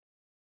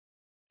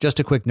Just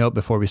a quick note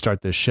before we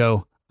start this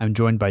show. I'm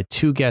joined by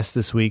two guests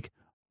this week,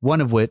 one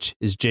of which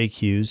is Jake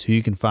Hughes, who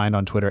you can find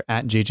on Twitter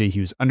at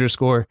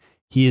JJHughes_.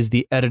 He is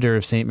the editor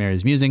of St.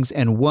 Mary's Musings,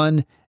 and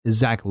one is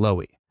Zach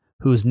Lowy,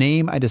 whose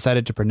name I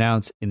decided to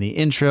pronounce in the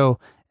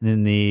intro and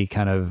in the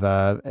kind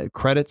of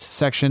credits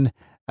section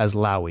as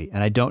Lowy,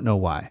 and I don't know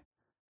why.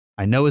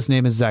 I know his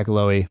name is Zach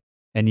Lowy,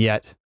 and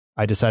yet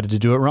I decided to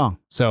do it wrong.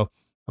 So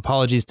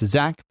apologies to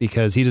Zach,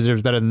 because he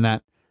deserves better than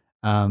that.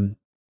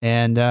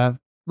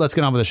 Let's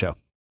get on with the show.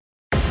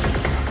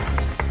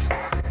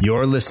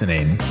 You're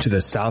listening to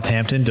the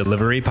Southampton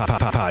Delivery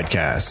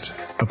Podcast,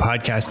 a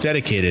podcast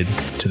dedicated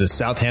to the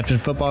Southampton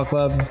Football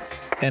Club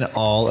and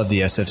all of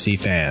the SFC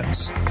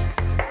fans.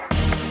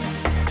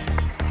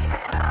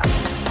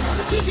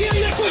 If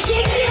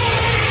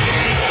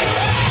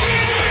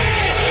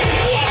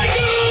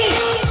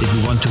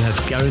you want to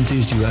have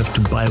guarantees, you have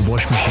to buy a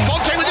wash machine.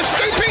 Fonte with a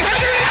scooping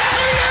header.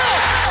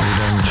 We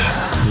don't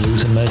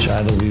lose a match,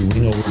 either we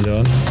win or we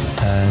learn.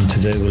 And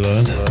today we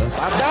learned.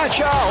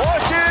 Отдача,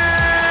 Остин!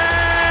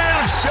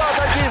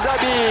 Все-таки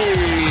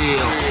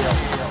забил!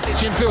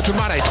 It's infield to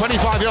Mane,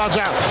 25 yards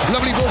out.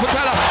 Lovely ball for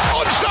Bella.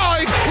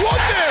 Onside, 1-0!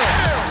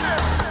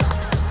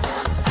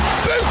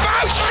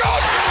 Buffon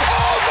shot!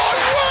 Oh my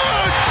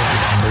word!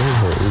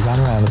 Unbelievable. We ran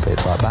around the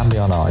pitch like Bambi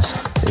on ice.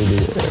 It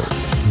was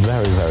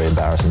very, very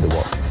embarrassing to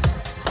watch.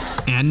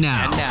 And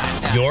now,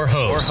 your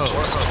host,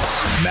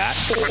 Matt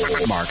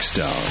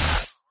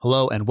Markstone.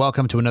 Hello and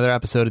welcome to another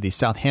episode of the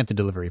Southampton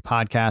Delivery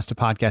Podcast, a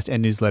podcast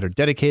and newsletter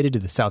dedicated to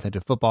the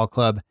Southampton Football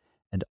Club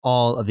and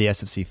all of the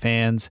SFC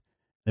fans,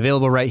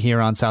 available right here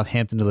on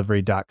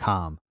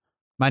southamptondelivery.com.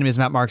 My name is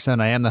Matt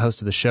Markstone. I am the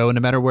host of the show, and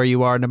no matter where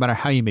you are, no matter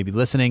how you may be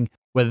listening,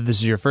 whether this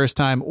is your first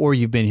time or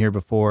you've been here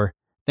before,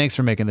 thanks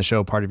for making the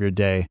show part of your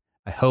day.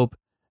 I hope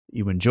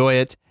you enjoy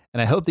it,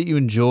 and I hope that you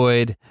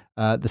enjoyed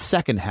the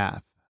second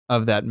half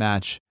of that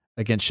match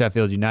against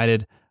Sheffield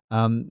United.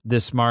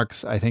 This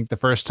marks, I think, the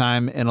first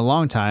time in a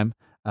long time.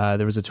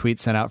 There was a tweet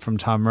sent out from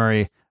Tom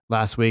Murray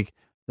last week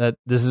that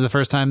this is the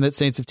first time that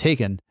Saints have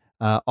taken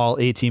all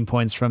 18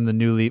 points from the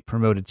newly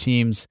promoted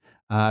teams.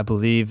 I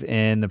believe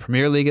in the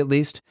Premier League, at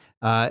least.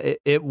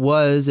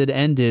 It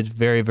ended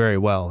very, very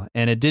well.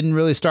 And it didn't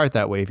really start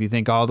that way. If you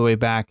think all the way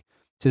back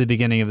to the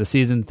beginning of the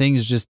season,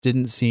 things just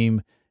didn't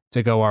seem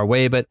to go our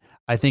way. But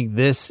I think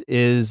this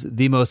is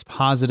the most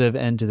positive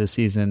end to the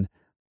season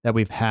that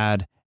we've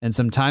had in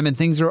some time, and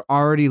things are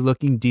already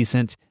looking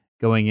decent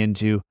going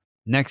into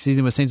next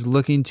season, with Saints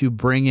looking to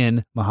bring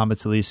in Mohamed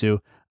Salisu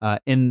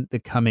in the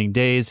coming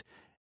days.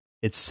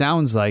 It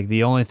sounds like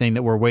the only thing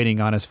that we're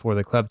waiting on is for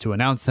the club to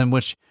announce them,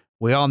 which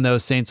we all know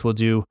Saints will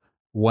do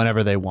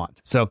whenever they want.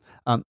 So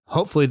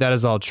hopefully that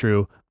is all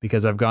true,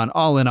 because I've gone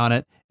all in on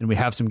it, and we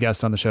have some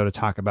guests on the show to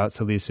talk about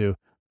Salisu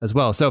as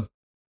well. So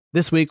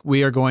this week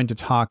we are going to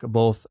talk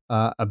both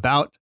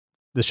about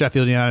the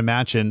Sheffield United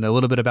match and a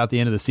little bit about the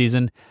end of the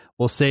season.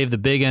 We'll save the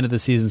big end of the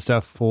season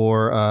stuff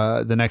for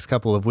the next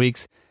couple of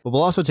weeks, but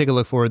we'll also take a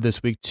look forward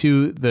this week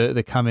to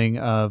the coming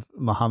of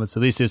Mohamed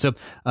Salisu. So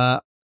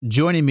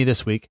joining me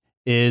this week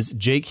is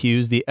Jake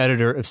Hughes, the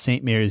editor of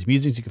St. Mary's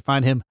Musings. You can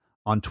find him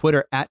on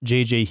Twitter at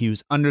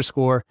JJHughes_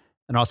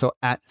 and also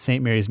at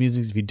St. Mary's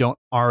Musings. If you don't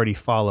already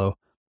follow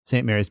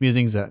St. Mary's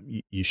Musings,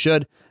 you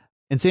should.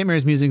 And St.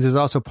 Mary's Musings is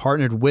also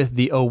partnered with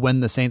the Oh When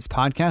the Saints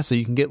podcast, so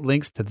you can get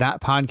links to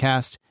that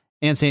podcast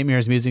and St.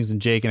 Mary's Musings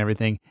and Jake and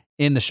everything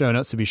in the show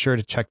notes. So be sure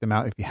to check them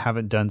out if you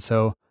haven't done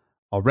so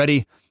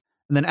already.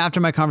 And then after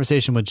my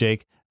conversation with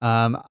Jake,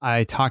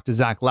 I talked to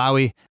Zach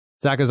Lowy.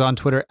 Zach is on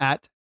Twitter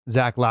at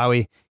Zach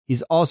Lowy.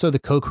 He's also the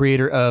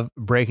co-creator of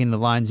Breaking the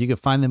Lines. You can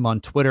find them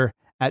on Twitter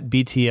at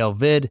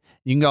BTLVid.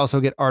 You can also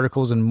get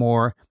articles and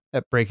more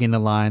at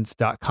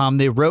breakingthelines.com.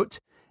 They wrote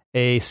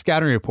a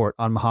scouting report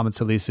on Mohamed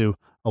Salisu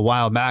a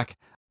while back.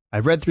 I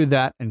read through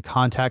that and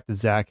contacted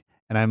Zach,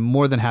 and I'm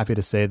more than happy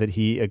to say that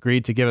he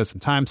agreed to give us some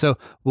time. So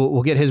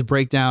we'll get his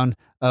breakdown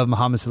of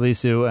Mohamed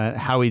Salisu and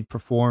how he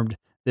performed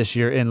this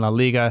year in La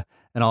Liga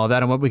and all of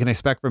that, and what we can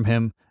expect from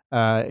him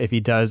if he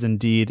does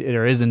indeed,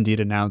 or is indeed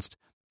announced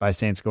by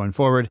Saints going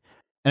forward.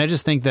 And I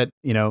just think that,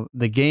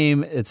 the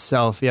game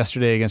itself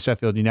yesterday against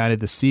Sheffield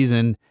United, the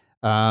season,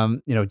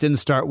 didn't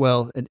start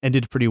well. It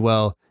ended pretty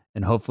well.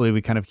 And hopefully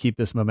we kind of keep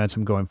this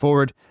momentum going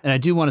forward. And I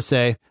do want to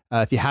say,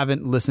 if you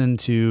haven't listened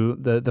to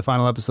the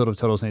final episode of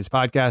Total Saints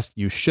podcast,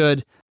 you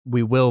should.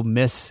 We will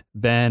miss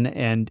Ben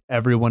and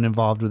everyone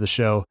involved with the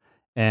show,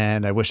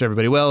 and I wish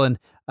everybody well. And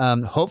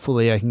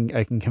hopefully I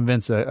can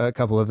convince a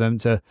couple of them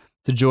to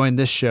join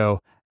this show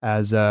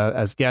as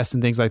guests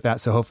and things like that.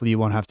 So hopefully you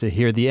won't have to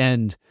hear the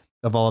end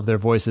of all of their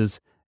voices.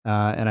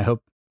 And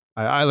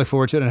I look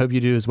forward to it, and I hope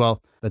you do as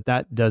well. But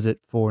that does it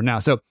for now.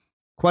 So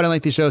quite a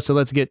lengthy show, so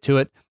let's get to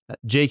it.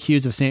 Jake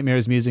Hughes of St.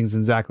 Mary's Musings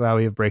and Zach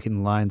Lowy of Breaking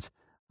the Lines.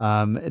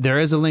 There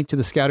is a link to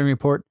the scouting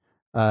report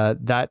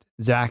that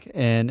Zach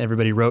and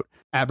everybody wrote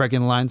at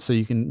Breaking the Lines, so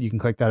you can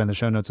click that in the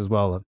show notes as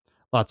well.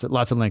 Lots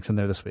of links in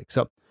there this week.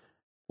 So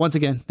once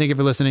again, thank you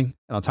for listening,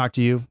 and I'll talk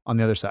to you on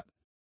the other side.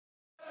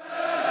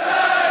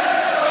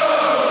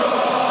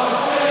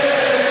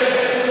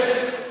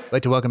 I'd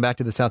like to welcome back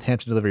to the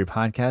Southampton Delivery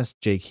Podcast,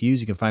 Jake Hughes.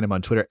 You can find him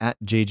on Twitter at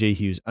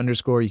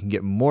JJHughes_. You can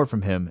get more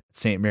from him at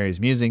St. Mary's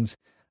Musings.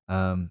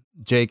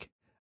 Jake,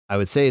 I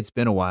would say it's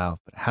been a while,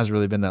 but it hasn't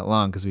really been that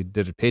long because we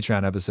did a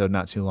Patreon episode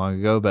not too long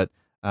ago. But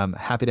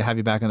happy to have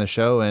you back on the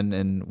show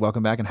and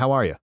welcome back. And how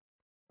are you?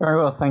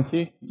 Very well, thank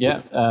you.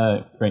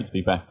 Yeah, great to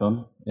be back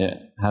on.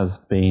 It has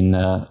been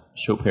a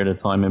short period of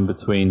time in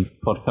between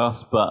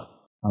podcasts, but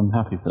I'm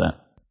happy for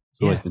that.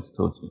 It's always good to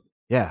talk to you.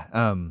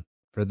 Yeah.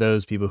 For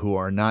those people who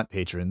are not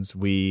patrons,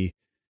 we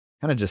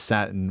kind of just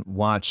sat and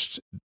watched.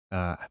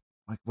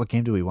 What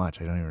game did we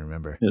watch? I don't even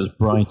remember. It was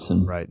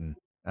Brighton. Brighton.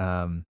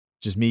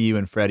 Just me, you,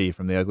 and Freddie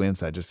from The Ugly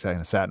Inside just kind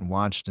of sat and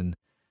watched and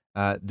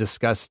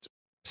discussed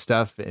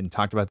stuff and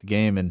talked about the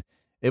game, and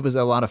it was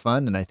a lot of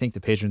fun. And I think the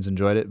patrons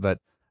enjoyed it. But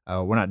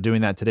we're not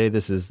doing that today.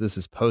 This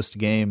is post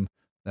game,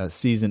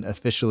 season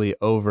officially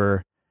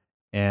over,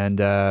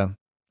 and I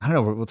don't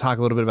know. We'll talk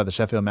a little bit about the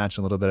Sheffield match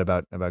and a little bit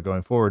about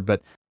going forward,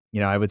 but.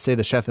 I would say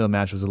the Sheffield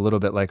match was a little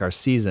bit like our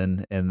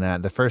season in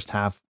that the first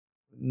half,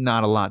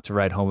 not a lot to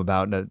write home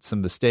about. Some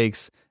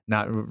mistakes,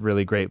 not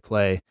really great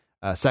play.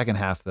 Second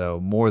half, though,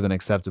 more than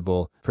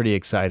acceptable, pretty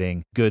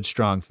exciting, good,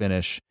 strong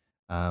finish.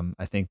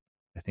 I think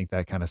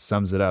that kind of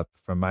sums it up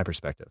from my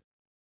perspective.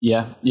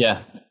 Yeah.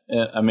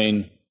 I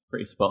mean,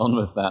 pretty spot on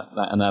with that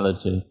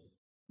analogy.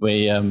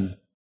 We, I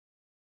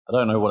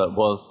don't know what it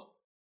was.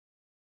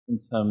 In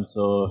terms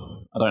of,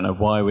 I don't know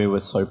why we were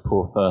so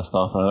poor first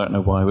half, and I don't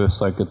know why we were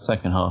so good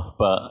second half,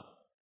 but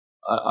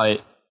I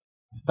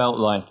felt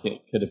like it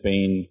could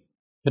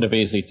have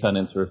easily turned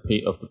into a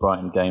repeat of the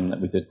Brighton game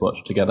that we did watch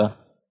together.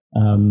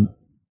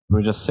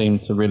 We just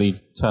seemed to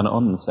really turn it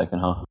on in the second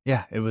half.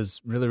 Yeah, it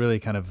was really, really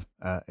kind of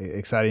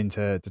exciting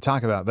to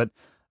talk about. But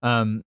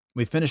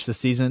we finished the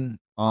season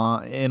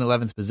in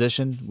 11th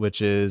position,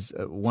 which is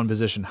one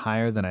position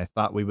higher than I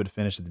thought we would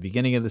finish at the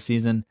beginning of the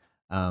season.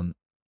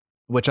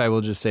 Which I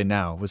will just say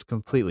now was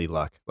completely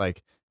luck.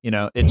 Like,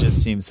 it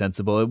just seemed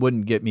sensible. It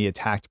wouldn't get me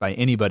attacked by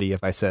anybody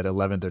if I said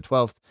 11th or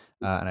 12th.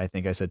 And I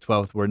think I said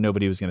 12th where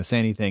nobody was going to say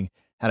anything.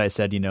 Had I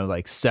said,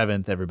 like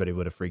 7th, everybody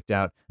would have freaked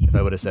out. If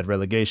I would have said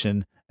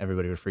relegation,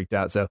 everybody would have freaked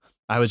out. So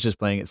I was just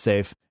playing it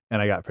safe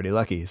and I got pretty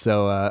lucky.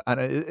 So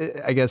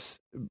I guess,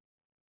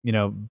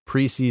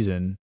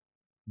 pre-season,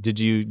 did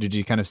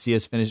you kind of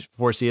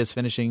foresee us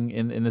finishing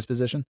in this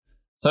position?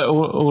 So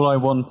all I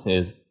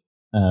wanted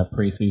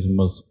pre-season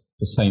was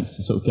the Saints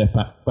to sort of get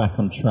back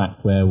on track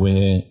where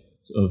we're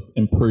sort of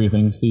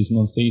improving season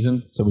on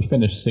season. So we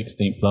finished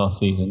 16th last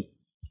season.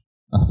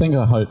 I think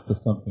I hoped for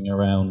something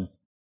around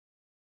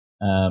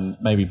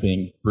maybe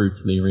being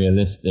brutally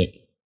realistic.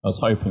 I was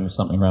hoping for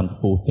something around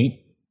 14th.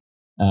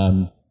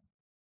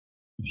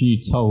 If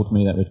you told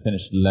me that we'd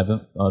finished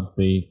 11th, I'd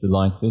be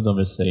delighted.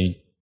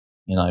 Obviously,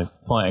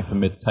 fighting for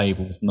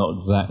mid-table is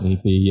not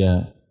exactly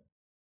the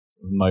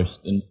most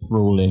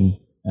enthralling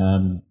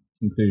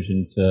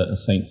conclusion to a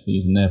Saints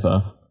season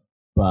ever,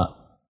 but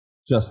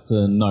just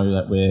to know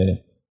that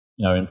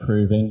we're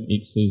improving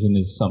each season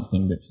is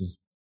something which is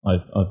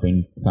I've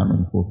been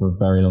clamoring for a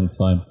very long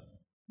time,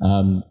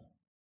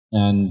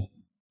 and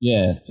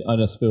yeah, I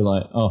just feel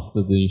like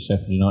after the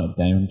Sheffield United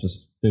game, I just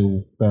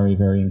feel very,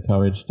 very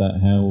encouraged at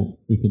how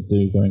we could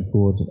do going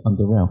forward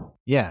under Ralph.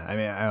 Yeah, I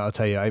mean, I'll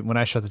tell you, when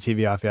I shut the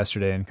TV off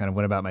yesterday and kind of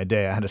went about my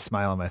day, I had a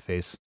smile on my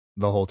face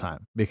the whole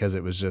time because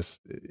it was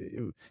just,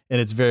 and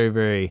it's very,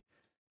 very.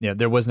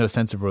 There was no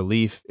sense of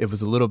relief. It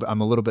was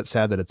I'm a little bit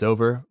sad that it's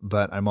over,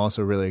 but I'm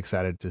also really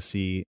excited to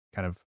see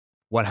kind of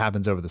what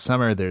happens over the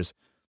summer. There's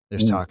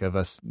talk of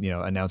us,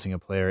 announcing a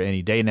player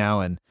any day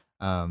now. And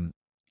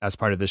as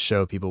part of this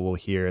show, people will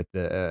hear at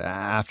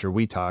after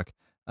we talk,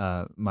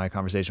 my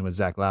conversation with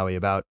Zach Lowy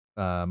about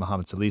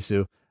Mohamed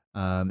Salisu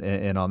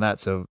and on that.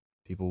 So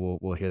people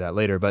will hear that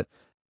later. But,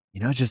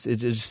 it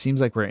just seems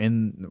like we're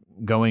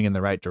going in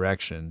the right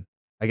direction.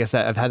 I guess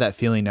that I've had that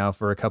feeling now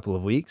for a couple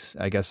of weeks,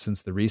 I guess,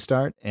 since the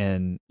restart.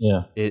 And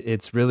yeah,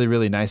 it's really,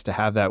 really nice to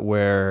have that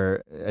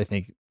where I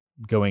think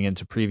going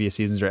into previous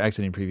seasons or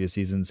exiting previous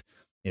seasons,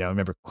 I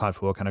remember Claude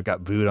Puel kind of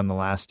got booed on the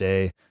last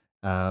day,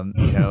 and,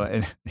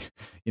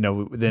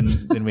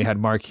 then we had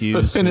Mark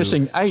Hughes.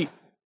 Finishing 8th.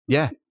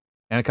 Yeah.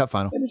 And a cup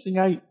final. Finishing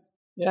 8th.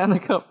 Yeah, and a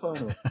cup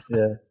final.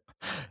 Yeah.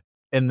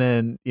 And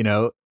then,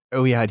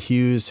 we had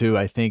Hughes, who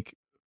I think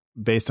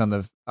based on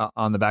the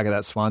back of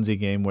that Swansea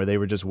game where they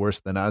were just worse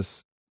than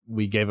us,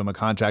 we gave him a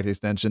contract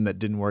extension that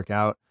didn't work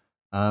out.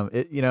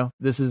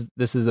 This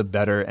is a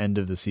better end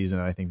of the season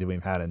I think that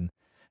we've had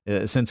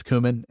since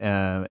Koeman,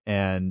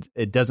 and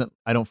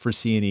I don't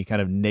foresee any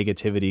kind of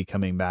negativity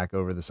coming back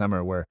over the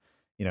summer where,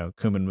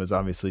 Koeman was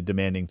obviously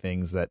demanding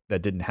things that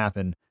didn't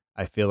happen.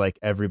 I feel like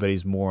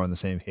everybody's more on the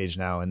same page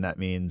now, and that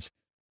means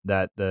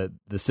that the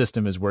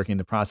system is working,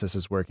 the process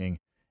is working,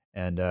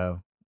 and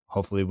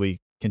hopefully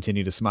we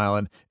continue to smile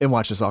and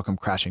watch this all come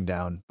crashing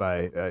down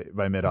by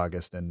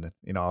mid-August, and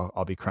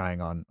I'll be crying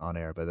on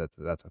air, but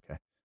that's okay.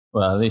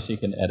 Well, at least you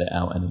can edit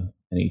out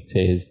any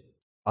tears.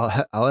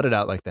 I'll edit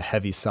out like the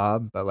heavy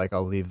sob, but like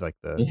I'll leave like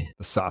the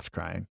soft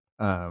crying.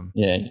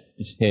 Yeah, you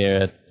just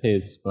hear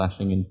tears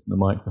splashing into the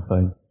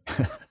microphone.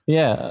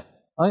 Yeah,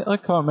 I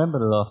can't remember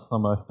the last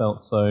time I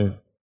felt so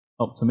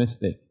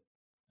optimistic.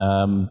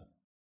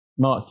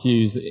 Mark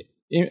Hughes,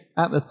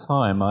 at the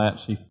time, I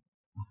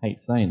hate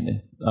saying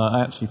this,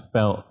 I actually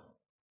felt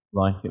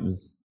like it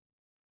was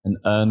an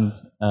earned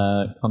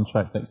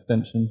contract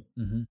extension.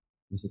 Mm-hmm.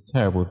 It was a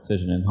terrible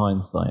decision in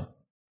hindsight.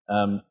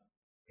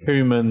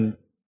 Koeman,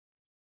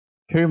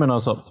 I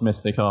was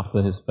optimistic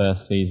after his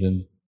first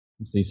season.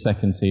 His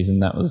second season,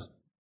 that was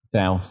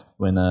doused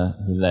when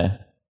he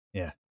left.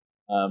 Yeah.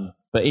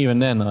 But even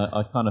then,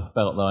 I kind of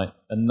felt like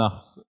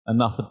enough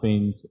had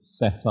been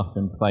set up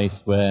in place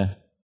where,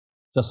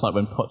 just like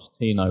when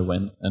Pochettino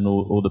went and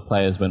all the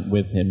players went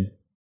with him,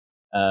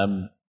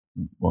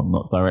 well,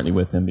 not directly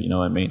with him, but you know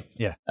what I mean.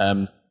 Yeah.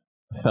 I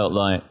felt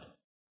like,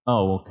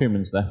 oh, well,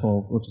 Koeman's left,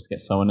 well, we'll just get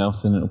someone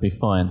else in, it'll be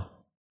fine.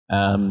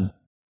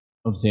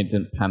 Obviously, it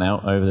didn't pan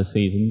out over the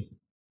seasons.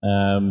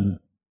 And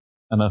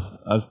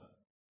I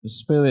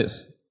just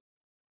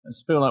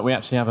feel like we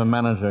actually have a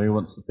manager who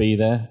wants to be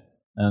there.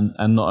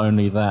 And not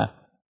only that,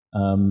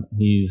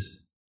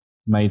 he's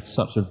made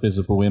such a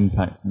visible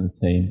impact on the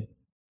team.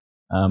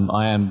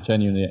 I am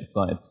genuinely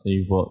excited to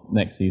see what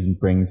next season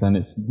brings, and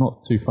it's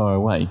not too far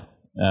away.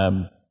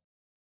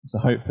 So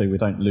hopefully we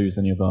don't lose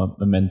any of our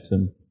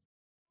momentum.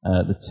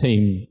 The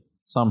team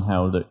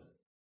somehow looked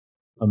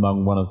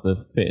among one of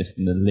the fittest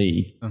in the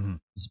league, mm-hmm.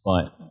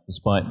 despite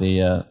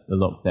the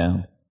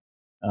lockdown.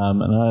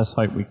 And I just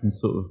hope we can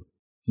sort of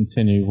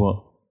continue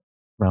what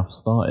Ralph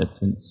started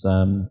since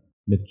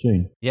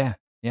mid-June. Yeah,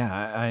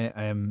 I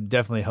am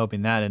definitely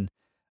hoping that. And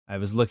I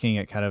was looking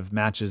at kind of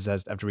matches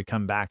after we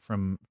come back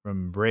from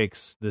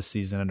breaks this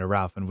season under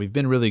Ralph, and we've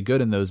been really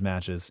good in those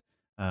matches.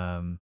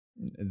 All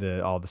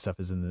the stuff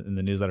is in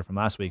the newsletter from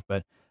last week,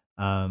 but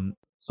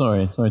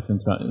sorry to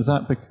interrupt. Is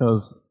that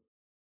because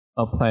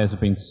our players have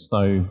been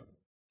so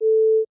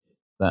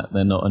that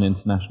they're not on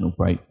international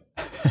breaks,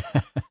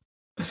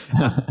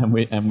 and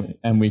we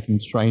can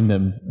train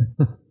them?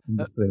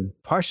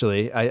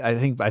 Partially, I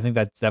think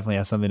that definitely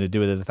has something to do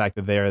with it. The fact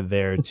that they are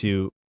there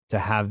to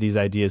have these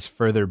ideas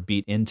further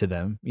beat into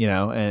them, you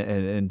know,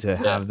 and to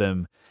have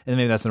them, and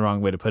maybe that's the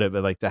wrong way to put it,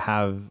 but like to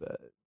have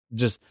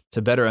just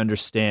to better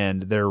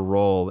understand their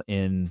role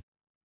in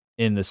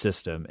the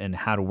system and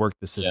how to work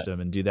the system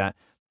and do that.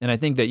 And I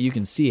think that you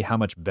can see how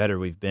much better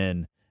we've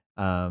been,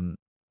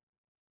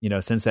 you know,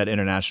 since that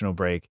international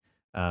break,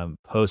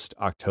 post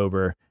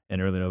October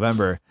and early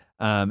November.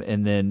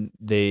 And then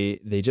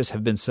they just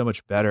have been so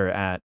much better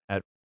at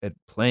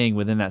playing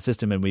within that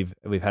system. And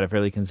we've had a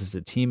fairly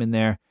consistent team in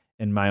there.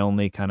 And my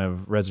only kind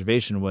of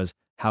reservation was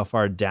how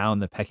far down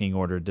the pecking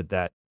order did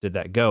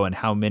that go, and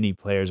how many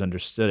players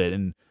understood it,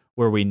 and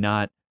were we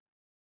not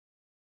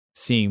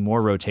seeing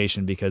more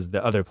rotation because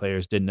the other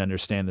players didn't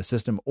understand the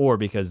system, or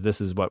because this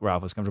is what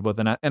Ralph was comfortable with?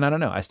 And I don't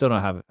know. I still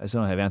don't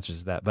have answers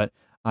to that, but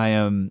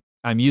I'm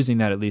using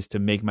that at least to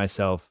make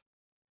myself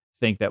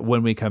think that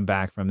when we come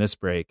back from this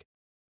break,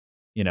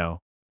 you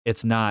know,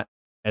 it's not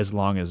as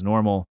long as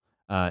normal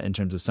in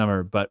terms of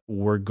summer, but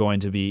we're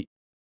going to be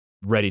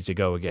ready to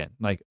go again.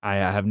 Like I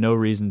have no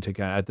reason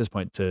to at this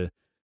point to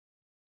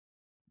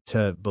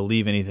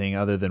believe anything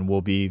other than we'll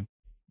be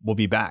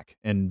back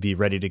and be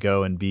ready to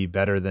go and be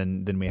better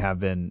than we have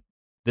been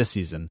this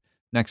season,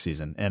 next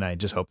season. And I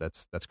just hope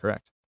that's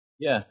correct.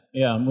 Yeah,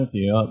 I'm with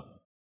you.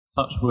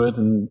 Touch wood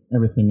and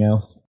everything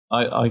else.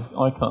 I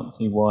can't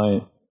see why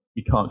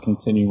we can't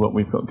continue what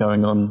we've got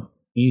going on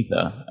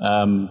either.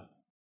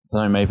 I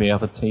don't know, maybe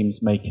other teams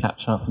may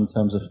catch up in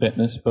terms of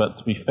fitness, but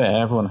to be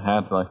fair, everyone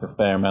had like a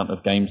fair amount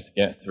of games to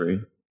get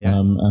through,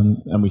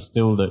 and we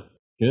still look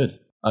good.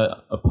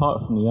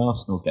 Apart from the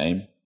Arsenal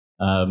game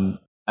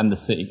and the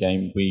City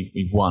game,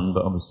 we won,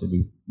 but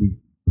obviously we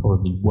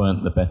probably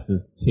weren't the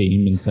better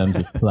team in terms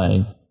of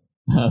play.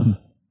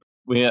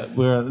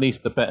 We're at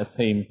least a better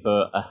team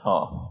for a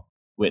half,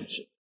 which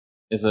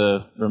is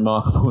a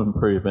remarkable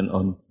improvement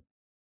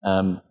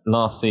on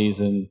last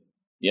season,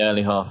 the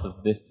early half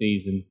of this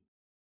season.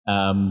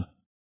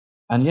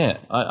 And yeah,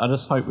 I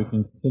just hope we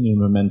can continue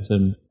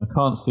momentum. I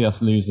can't see us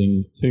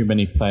losing too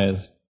many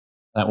players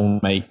that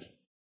will make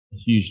a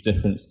huge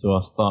difference to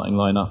our starting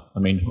lineup. I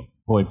mean,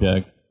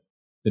 Højbjerg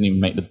didn't even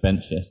make the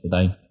bench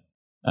yesterday.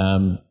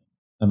 And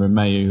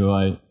Romeu, who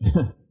I,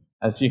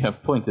 as you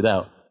have pointed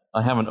out,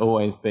 I haven't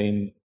always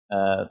been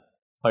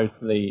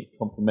totally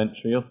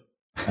complimentary of.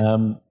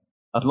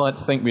 I'd like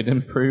to think we'd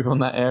improve on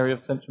that area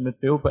of central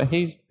midfield, but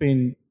he's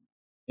been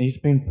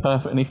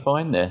perfectly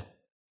fine there.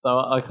 So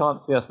I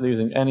can't see us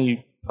losing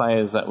any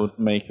players that would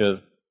make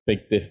a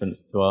big difference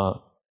to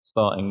our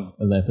starting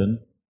 11.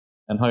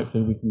 And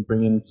hopefully we can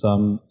bring in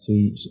some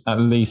to at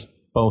least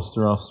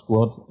bolster our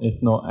squad,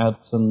 if not add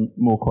some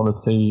more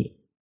quality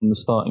in the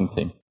starting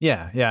team.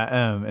 Yeah.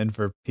 And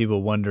for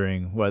people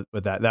wondering what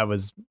that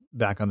was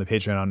back on the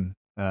Patreon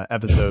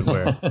episode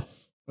where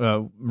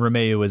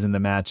Romeu was in the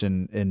match,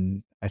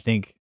 and I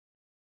think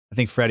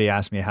Freddie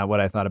asked me what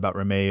I thought about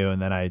Romeu,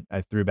 and then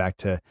I threw back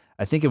to,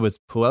 I think it was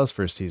Puel's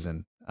first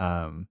season,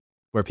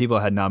 where people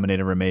had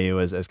nominated Romeu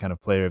as kind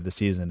of player of the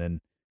season,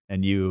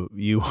 and you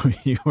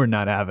were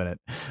not having it.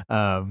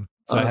 So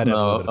I had a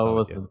little bit of fun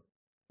with you.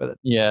 But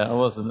yeah, I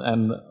wasn't,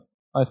 and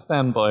I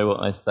stand by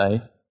what I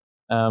say.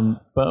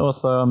 But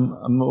also,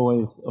 I'm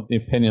always of the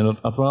opinion of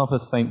I'd rather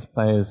Saints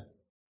players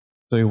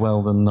do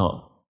well than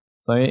not.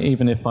 So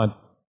even if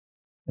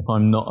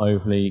I'm not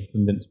overly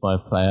convinced by a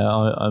player,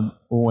 I'm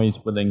always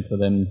willing for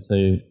them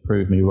to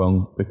prove me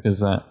wrong, because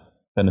that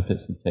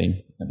benefits the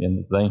team at the end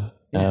of the day.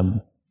 Yeah.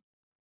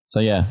 So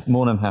yeah,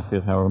 more than happy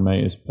with how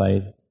Romeo's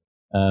played.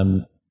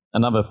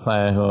 Another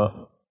player who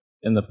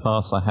in the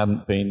past I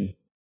hadn't been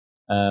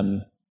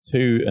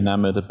too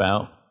enamoured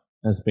about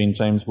has been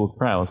James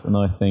Ward-Prowse, and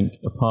I think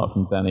apart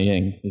from Danny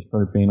Ings, he's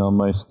probably been our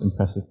most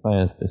impressive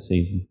player this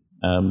season.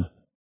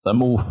 So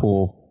I'm all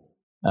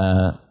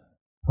for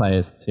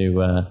players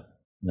to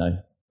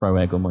throw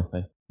egg on my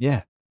face.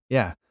 Yeah.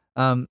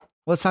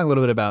 Let's talk a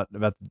little bit about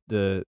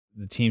the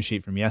team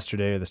sheet from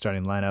yesterday, or the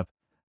starting lineup.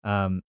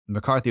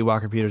 McCarthy,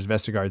 Walker-Peters,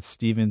 Vestergaard,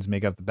 Stevens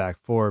make up the back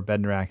four.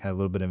 Bednarak had a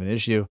little bit of an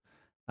issue.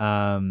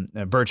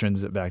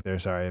 Bertrand's back there.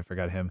 Sorry, I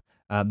forgot him.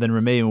 Then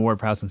Remedi and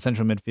Ward-Prowse in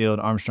central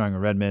midfield. Armstrong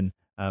and Redmond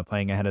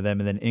playing ahead of them,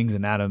 and then Ings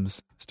and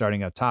Adams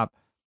starting up top.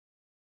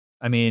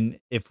 I mean,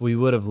 if we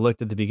would have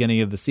looked at the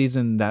beginning of the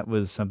season, that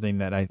was something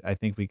that I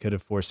think we could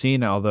have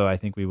foreseen. Although I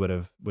think we would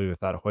have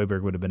thought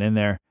Højbjerg would have been in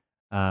there.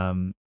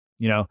 Kind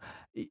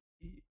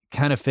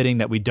of fitting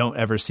that we don't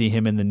ever see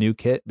him in the new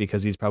kit,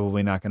 because he's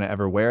probably not going to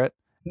ever wear it.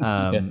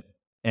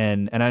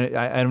 And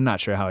I'm not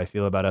sure how I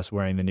feel about us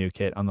wearing the new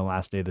kit on the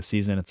last day of the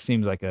season. It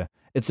seems like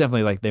it's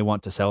definitely like they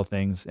want to sell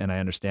things, and I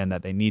understand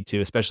that they need to,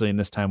 especially in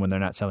this time when they're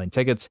not selling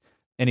tickets.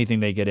 Anything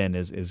they get in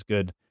is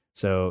good.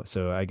 So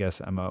I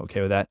guess I'm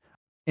okay with that.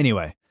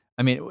 Anyway,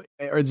 I mean,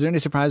 is there any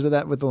surprise with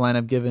that, with the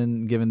lineup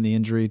given the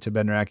injury to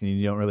Bednarak, and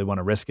you don't really want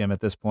to risk him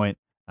at this point?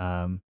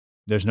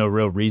 There's no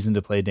real reason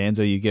to play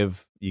Danzo. You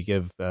give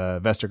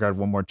Vestergaard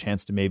one more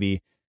chance to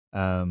maybe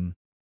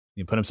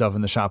put himself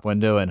in the shop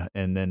window,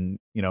 and then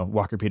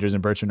Walker-Peters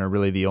and Bertrand are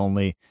really the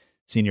only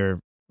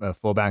senior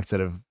fullbacks that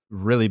have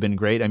really been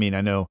great. I mean,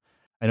 I know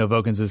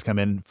Vokins has come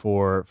in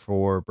for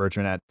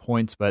Bertrand at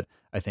points, but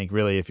I think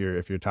really if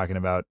you're talking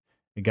about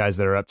the guys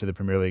that are up to the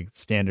Premier League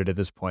standard at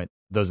this point,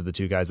 those are the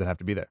two guys that have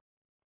to be there.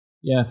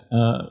 Yeah,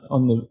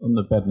 on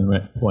the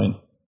Bednarak point,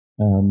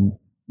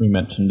 we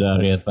mentioned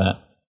earlier that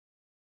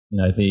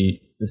the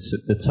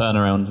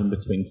turnaround in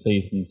between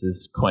seasons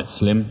is quite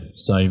slim.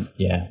 So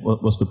yeah,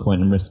 what's the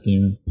point in risking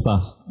him?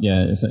 Plus,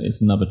 yeah,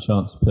 it's another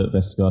chance to put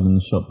Vestergaard in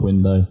the shop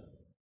window.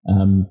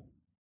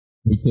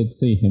 We did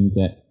see him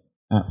get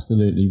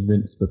absolutely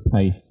rinsed for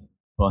paste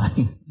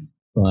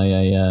by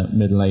a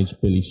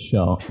middle-aged Billy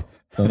Sharp.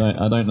 So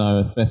I don't know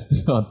if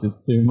Vestergaard did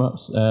too much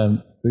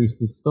to boost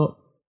his stock,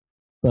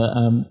 but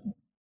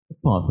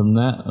apart from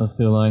that, I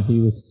feel like he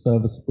was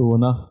serviceable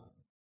enough.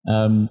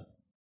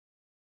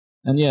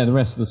 And yeah, the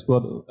rest of the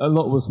squad, a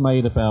lot was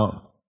made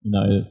about,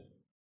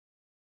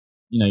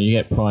 you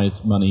get prize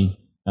money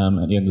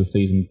at the end of the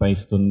season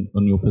based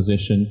on your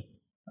position.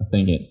 I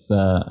think it's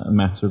a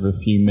matter of a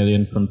few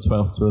million from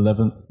 12th to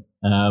 11th.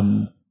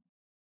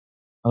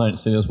 I don't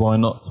see as why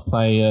not to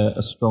play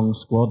a strong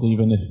squad,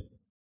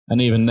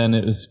 even then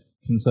it was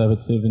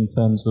conservative in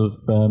terms of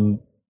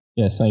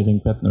saving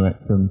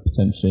Bednarak from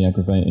potentially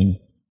aggravating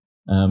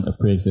a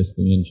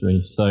pre-existing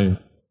injury. So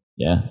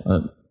yeah,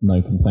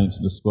 no complaints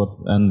with the squad,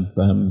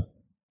 and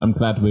I'm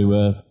glad we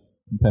were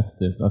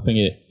competitive. I think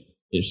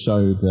it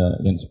showed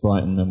against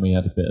Brighton when we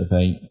had a bit of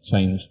a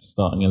changed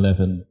starting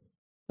 11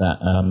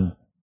 that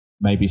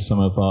maybe some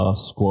of our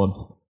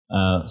squad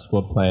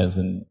players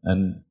and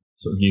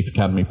sort of youth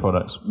academy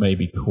products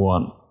maybe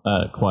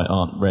quite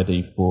aren't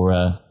ready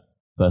for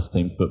first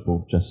team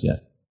football just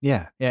yet.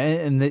 Yeah,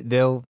 and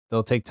they'll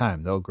take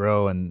time. They'll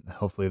grow, and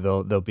hopefully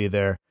they'll be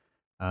there.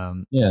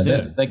 Soon.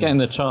 They're getting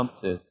the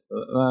chances.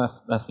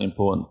 That's the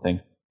important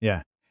thing.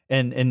 Yeah,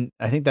 and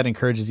I think that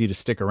encourages you to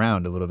stick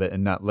around a little bit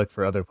and not look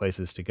for other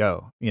places to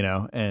go.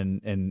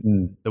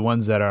 And the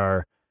ones that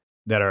are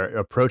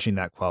approaching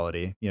that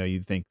quality.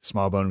 You'd think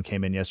Smallbone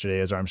came in yesterday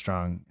as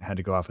Armstrong had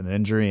to go off with an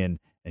injury, and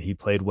he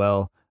played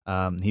well.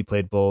 He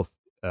played both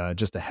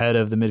just ahead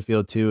of the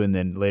midfield too, and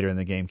then later in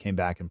the game came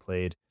back and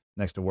played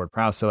next to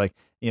Ward-Prowse. So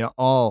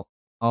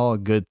all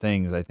good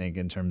things, I think,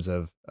 in terms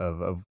of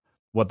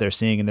what they're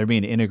seeing, and they're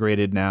being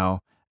integrated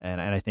now.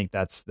 And I think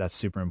that's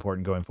super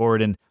important going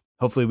forward. And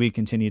hopefully we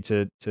continue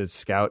to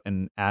scout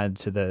and add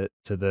to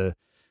the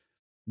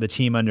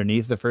team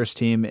underneath the first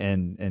team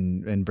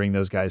and bring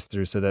those guys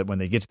through, so that when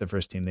they get to the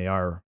first team, they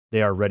are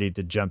ready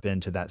to jump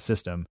into that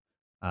system.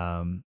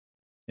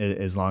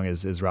 As long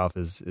as Ralph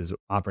is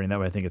operating that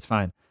way, I think it's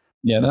fine.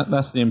 Yeah,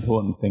 that's the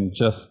important thing.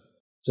 Just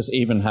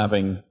even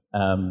having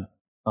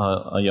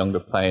our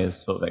younger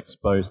players sort of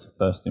exposed to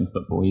first team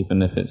football,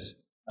 even if it's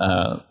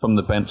from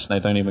the bench, they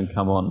don't even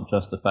come on.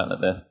 Just the fact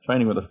that they're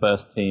training with the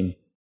first team,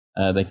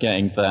 they're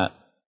getting that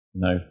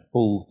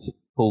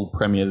full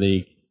Premier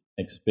League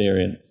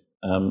experience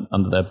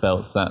under their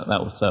belts. That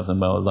will serve them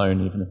well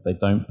alone, even if they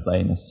don't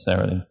play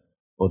necessarily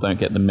or don't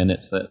get the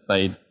minutes that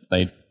they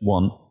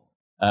want.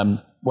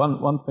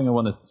 One thing I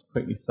wanted to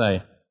quickly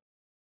say,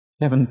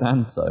 Kevin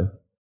Danso,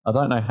 I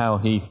don't know how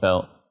he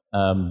felt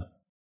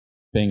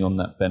being on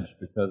that bench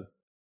because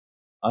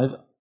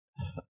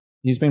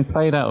he's been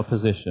played out of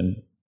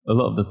position. A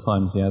lot of the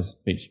times he has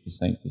featured for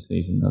Saints this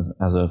season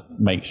as a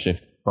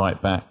makeshift right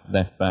back,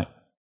 left back.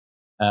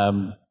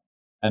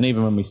 And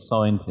even when we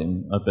signed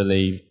him, I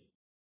believe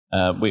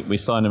we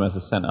signed him as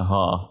a centre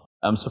half.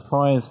 I'm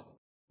surprised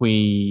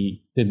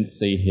we didn't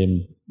see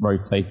him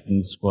rotating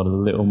the squad a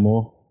little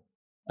more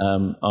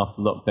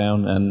after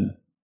lockdown, and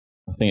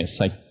I think it's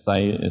safe to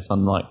say it's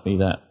unlikely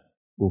that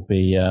we'll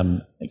be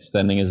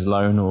extending his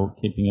loan or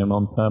keeping him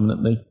on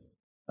permanently.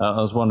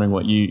 I was wondering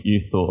what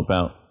you thought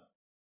about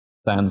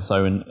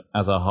Danso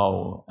as a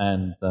whole,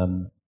 and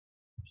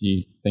if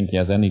you think he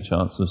has any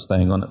chance of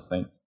staying on at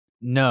Saints.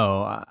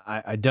 No,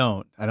 I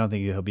don't. I don't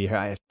think he'll be here.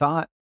 I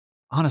thought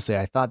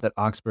that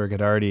Augsburg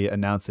had already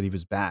announced that he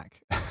was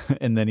back,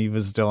 and then he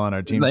was still on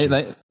our team. They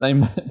may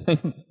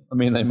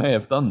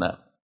have done that.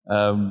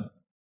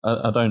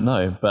 I don't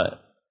know,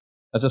 but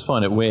I just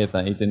find it weird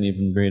that he didn't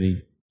even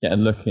really get a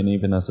look in,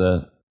 even as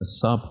a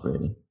sub,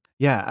 really.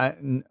 Yeah,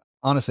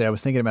 honestly, I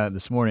was thinking about it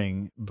this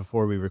morning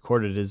before we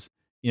recorded.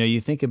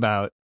 You think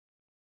about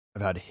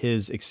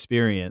his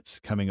experience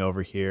coming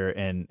over here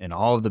and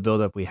all of the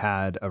buildup we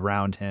had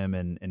around him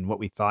and what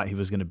we thought he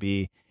was going to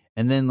be.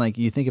 And then like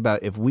you think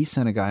about if we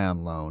sent a guy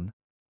on loan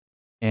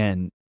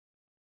and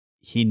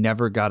he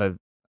never got a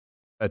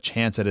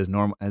chance at his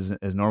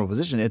normal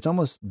position, it's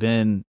almost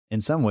been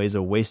in some ways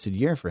a wasted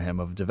year for him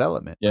of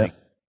development. Yeah. Like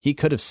he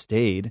could have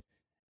stayed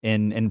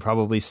and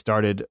probably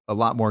started a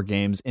lot more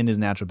games in his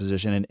natural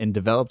position and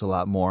developed a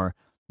lot more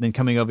than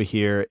coming over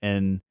here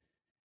and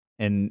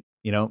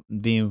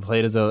being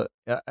played as a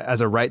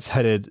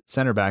right-sided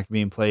center back,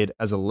 being played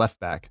as a left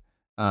back.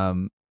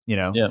 And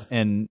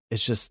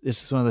it's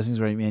just one of those things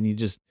where, man, you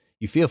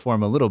feel for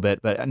him a little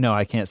bit, but no,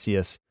 I can't see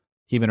us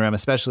keeping him around,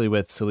 especially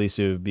with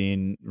Salisu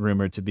being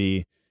rumored to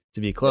be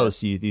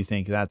close. Yeah. You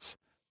think that's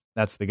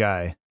the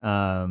guy.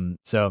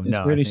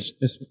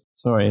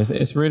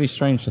 It's really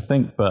strange to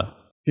think, but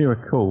if you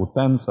recall,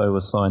 Danso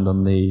was signed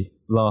on the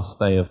last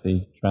day of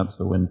the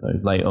transfer window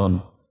late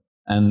on,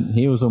 and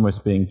he was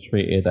almost being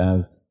treated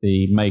as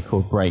the make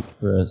or break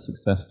for a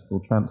successful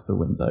transfer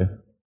window.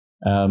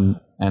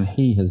 And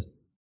he has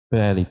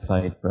barely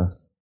played for us.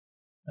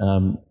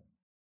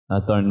 I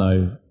don't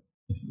know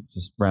if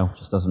Ralph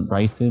just doesn't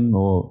rate him,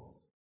 or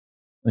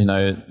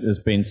there's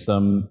been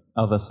some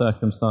other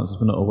circumstances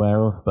we're not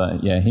aware of.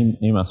 But yeah,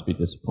 he must be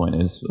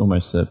disappointed. It's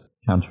almost a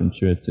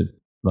counterintuitive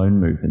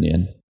loan move in the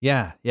end.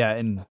 Yeah,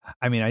 and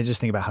I mean, I just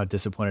think about how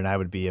disappointed I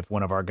would be if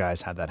one of our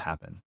guys had that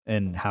happen,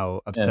 and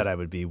how upset I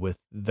would be with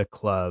the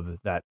club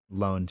that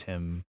loaned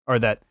him or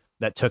that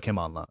took him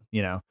on loan.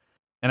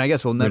 And I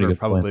guess we'll never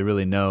probably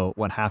really know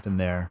what happened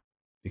there,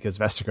 because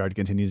Vestergaard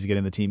continues to get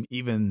in the team,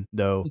 even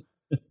though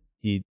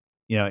he,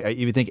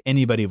 you would think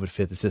anybody would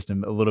fit the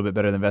system a little bit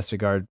better than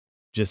Vestergaard,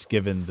 just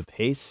given the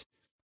pace.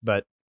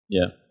 But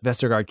yeah,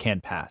 Vestergaard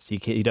can pass.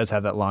 He does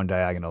have that long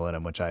diagonal in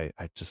him, which I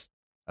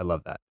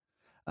love that.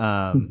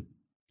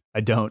 I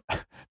don't.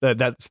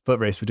 That foot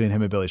race between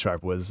him and Billy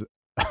Sharp was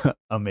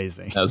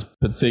amazing. That was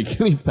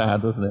particularly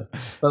bad, wasn't it?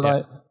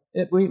 But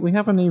we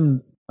haven't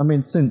even. I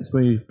mean, since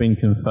we've been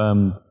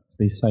confirmed to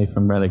be safe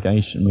from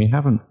relegation, we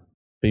haven't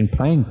been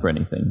playing for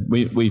anything.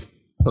 We've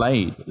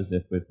played as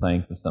if we're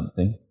playing for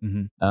something.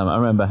 Mm-hmm. I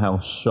remember how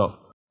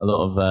shocked a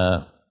lot of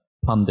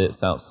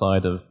pundits and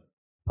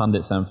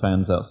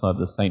fans outside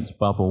the Saints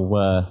bubble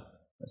were.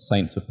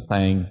 Saints were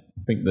playing.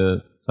 I think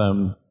the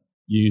term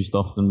used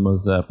often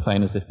was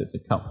playing as if it's a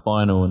cup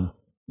final, and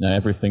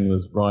everything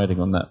was riding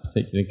on that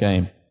particular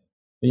game.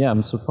 But yeah,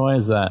 I'm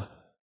surprised that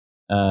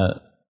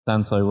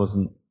Danso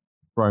wasn't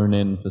thrown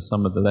in for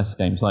some of the less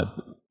games, like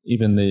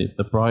even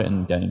the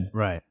Brighton game,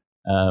 right?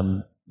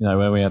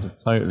 Where we had a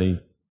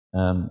totally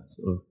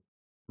sort of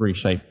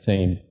reshaped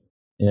team.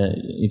 Yeah,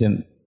 he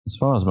didn't. As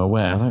far as I'm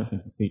aware, I don't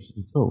think he featured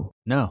at all.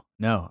 No,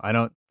 I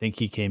don't think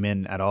he came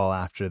in at all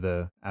after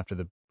the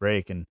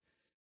break, and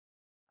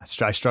I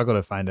struggle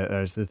to find it.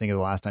 I was thinking of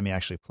the last time he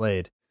actually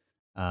played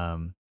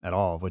at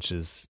all, which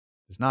is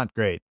not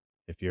great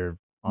if you're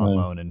on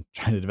loan and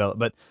trying to develop.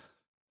 But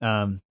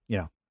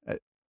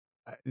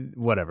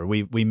whatever.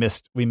 We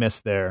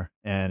missed there,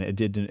 and it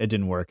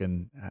didn't work.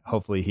 And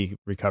hopefully he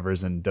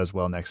recovers and does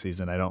well next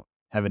season. I don't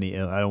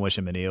wish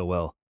him any ill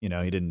will. He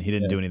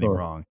didn't do anything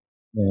wrong.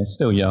 Yeah,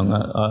 still young.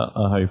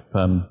 I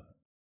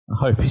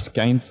hope he's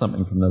gained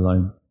something from the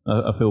loan.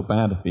 I feel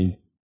bad if he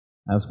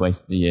has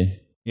wasted a year.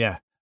 Yeah.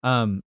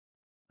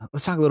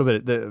 Let's talk a little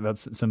bit about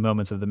some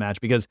moments of the match,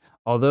 because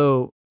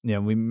although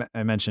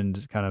I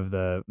mentioned kind of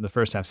the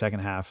first half,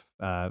 second half,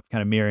 kind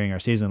of mirroring our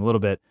season a little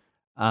bit,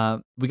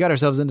 we got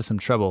ourselves into some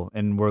trouble,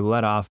 and we're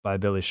let off by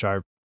Billy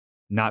Sharp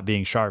not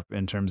being sharp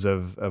in terms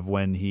of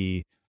when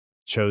he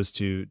chose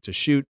to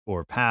shoot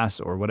or pass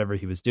or whatever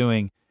he was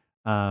doing.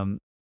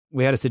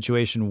 We had a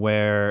situation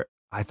where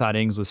I thought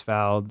Ings was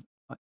fouled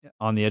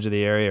on the edge of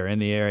the area or in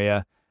the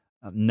area.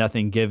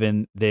 Nothing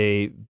given.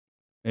 They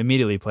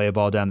immediately play a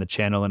ball down the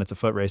channel, and it's a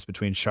foot race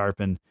between Sharp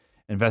and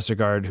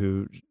Vestergaard,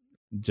 who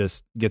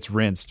just gets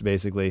rinsed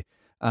basically.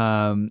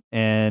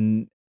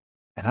 And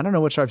I don't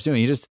know what Sharp's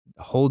doing. He just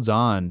holds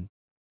on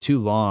too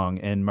long,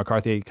 and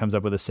McCarthy comes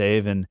up with a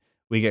save, and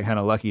we get kind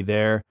of lucky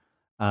there.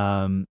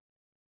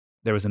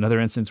 There was another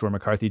instance where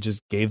McCarthy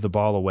just gave the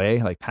ball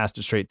away, like passed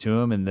it straight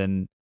to him. And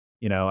then,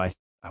 I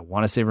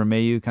want to say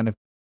Romeu kind of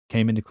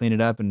came in to clean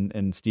it up,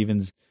 and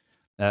Stevens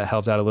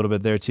helped out a little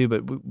bit there too.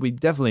 But we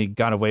definitely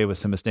got away with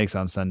some mistakes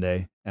on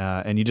Sunday.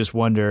 And you just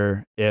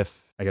wonder if,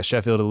 I guess,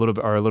 Sheffield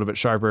are a little bit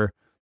sharper.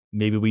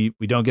 Maybe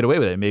we don't get away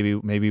with it.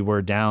 Maybe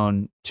we're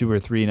down 2 or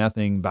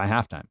 3-0 by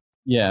halftime.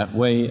 Yeah,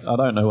 I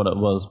don't know what it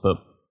was, but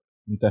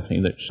we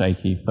definitely looked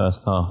shaky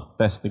first half.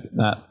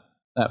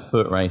 That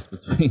foot race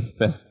between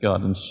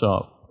Vestergaard and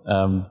Sharp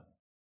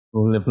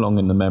will live long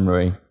in the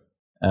memory.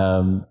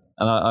 And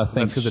I think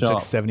that's because it took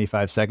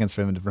 75 seconds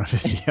for them to run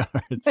 50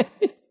 yards.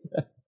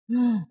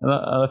 And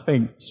I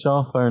think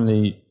Sharp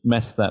only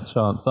messed that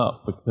chance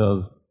up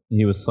because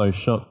he was so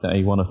shocked that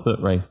he won a foot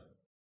race.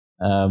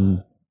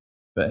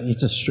 But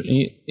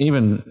he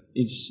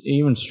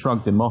even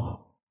shrugged him off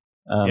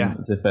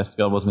as if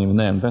Vestergaard wasn't even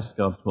there. And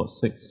Vestergaard's what,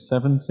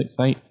 6'7",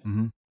 6'8"?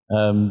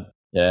 Mm-hmm.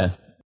 Yeah.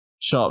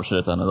 Sharp should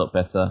have done a lot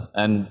better,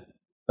 and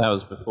that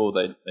was before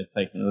they'd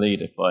taken the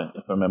lead, if I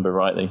remember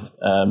rightly.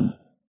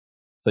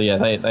 So yeah,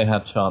 they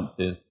had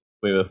chances.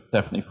 We were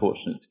definitely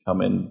fortunate to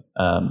come in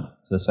to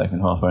the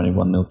second half only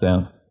 1-0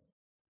 down.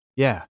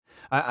 Yeah,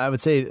 I would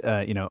say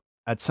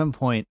at some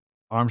point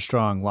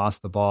Armstrong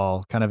lost the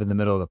ball kind of in the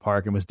middle of the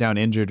park and was down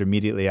injured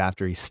immediately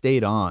after. He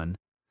stayed on,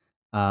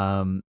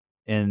 and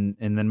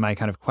then my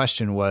kind of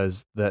question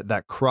was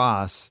that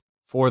cross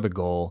for the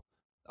goal,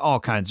 all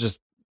kinds just.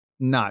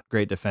 Not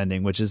great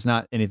defending, which is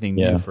not anything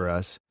new for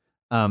us.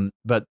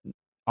 But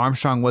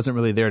Armstrong wasn't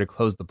really there to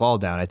close the ball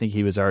down. I think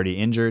he was already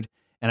injured.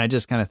 And I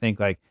just kind of think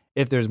like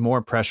if there's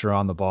more pressure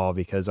on the ball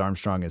because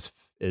Armstrong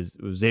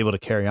was able to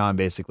carry on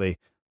basically,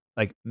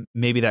 like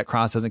maybe that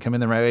cross doesn't come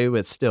in the right way,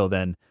 but still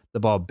then the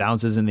ball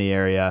bounces in the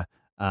area.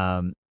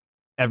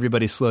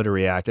 Everybody's slow to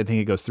react. I think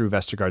it goes through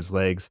Vestergaard's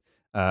legs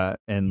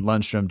and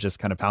Lundstrom just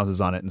kind of pounces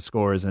on it and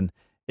scores. And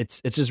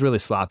it's just really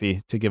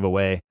sloppy to give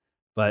away.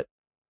 But,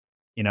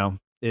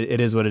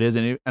 it is what it is.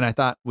 And I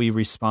thought we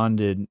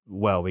responded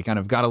well. We kind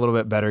of got a little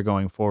bit better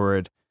going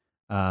forward.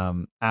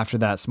 After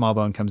that,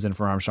 Smallbone comes in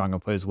for Armstrong and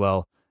plays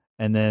well.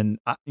 And then,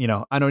 I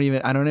don't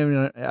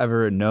even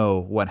ever know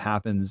what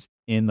happens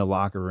in the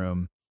locker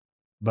room,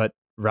 but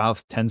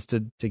Ralph tends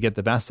to get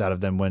the best out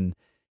of them when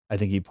I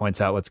think he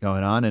points out what's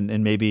going on.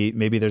 And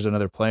maybe there's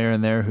another player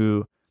in there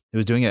who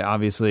was doing it.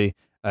 Obviously,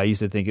 I used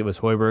to think it was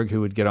Højbjerg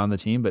who would get on the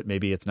team, but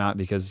maybe it's not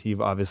because he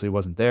obviously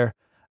wasn't there.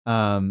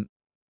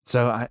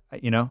 So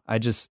I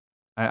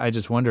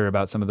just wonder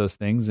about some of those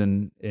things,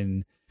 and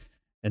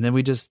then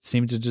we just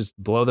seem to just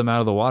blow them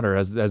out of the water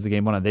as the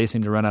game went on. They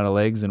seem to run out of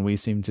legs, and we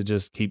seem to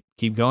just keep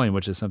going,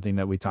 which is something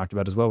that we talked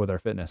about as well with our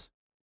fitness.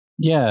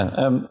 Yeah,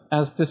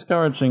 as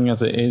discouraging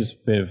as it is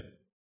with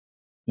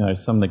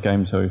some of the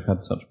games where we've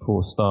had such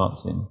poor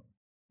starts in,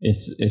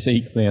 it's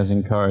equally as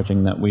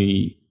encouraging that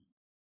we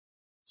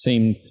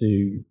seem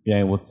to be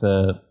able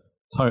to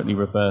totally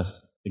reverse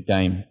the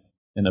game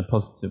in a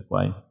positive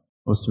way.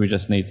 Also, we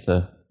just need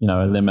to,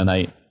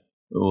 eliminate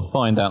or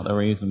find out the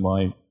reason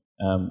why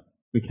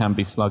we can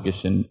be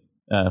sluggish in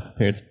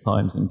periods of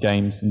times in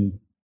games, and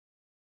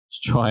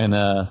just try and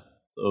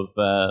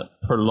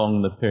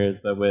prolong the periods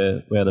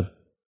where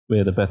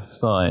we're the better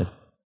side.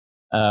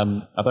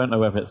 I don't know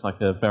whether it's like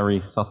a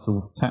very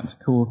subtle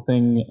tactical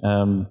thing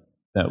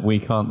that we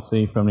can't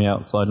see from the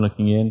outside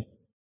looking in,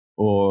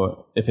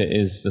 or if it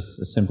is just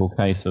a simple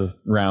case of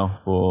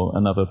Ralph or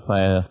another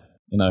player,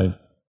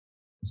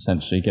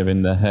 essentially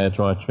giving the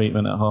hairdryer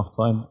treatment at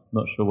halftime.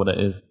 Not sure what it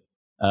is.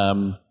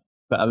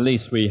 But at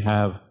least we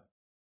have,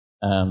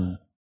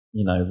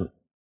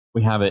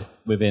 we have it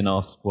within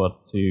our squad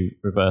to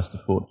reverse the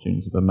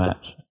fortunes of a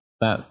match.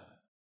 That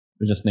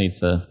we just need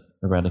to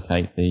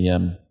eradicate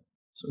the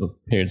sort of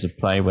periods of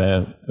play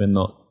where we're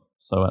not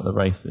so at the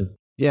races.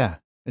 Yeah.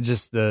 It's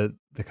just the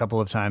couple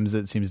of times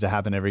it seems to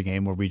happen every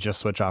game where we just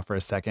switch off for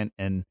a second,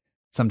 and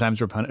sometimes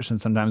we're punished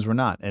and sometimes we're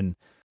not. And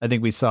I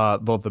think we saw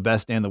both the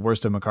best and the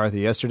worst of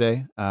McCarthy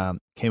yesterday.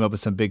 Came up with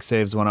some big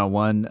saves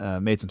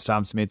one-on-one, made some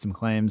stops, made some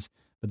claims,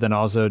 but then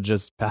also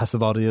just passed the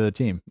ball to the other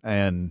team.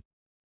 And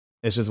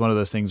it's just one of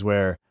those things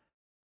where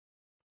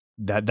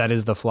that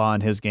is the flaw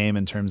in his game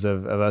in terms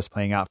of us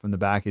playing out from the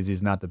back, is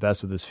he's not the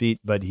best with his feet,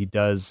 but he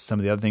does some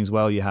of the other things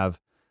well. You have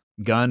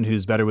Gunn,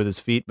 who's better with his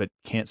feet, but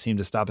can't seem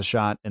to stop a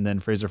shot. And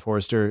then Fraser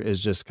Forster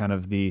is just kind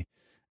of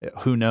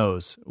who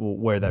knows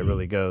where that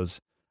really goes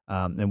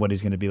and what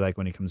he's going to be like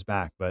when he comes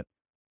back. But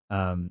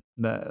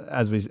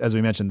as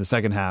we mentioned, the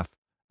second half,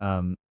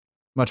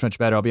 much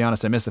better. I'll be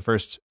honest, I missed the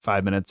first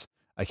 5 minutes.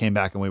 I came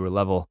back and we were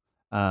level,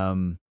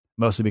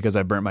 mostly because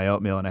I burnt my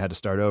oatmeal and I had to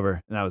start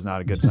over, and that was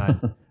not a good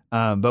sign.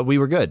 But we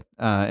were good.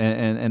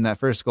 And that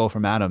first goal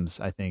from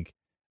Adams, I think,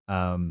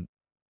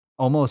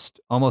 almost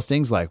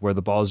Ings-like, where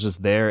the ball is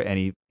just there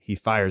and he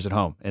fires it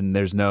home, and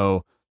there's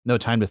no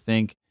time to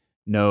think,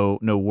 no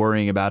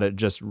worrying about it,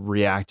 just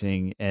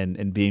reacting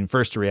and being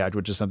first to react,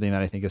 which is something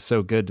that I think is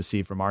so good to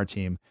see from our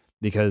team.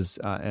 because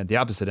at the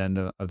opposite end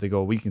of the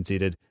goal we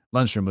conceded,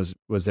 Lundstrom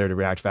was there to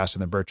react faster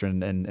than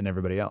Bertrand and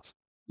everybody else.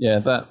 Yeah,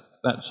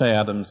 that Che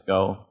Adams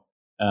goal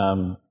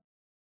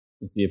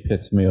is the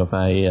epitome of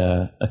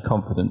a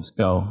confidence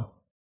goal.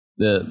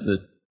 The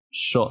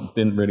shot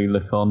didn't really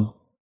look on.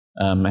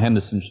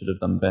 Henderson should have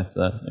done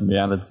better in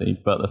reality,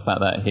 but the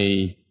fact that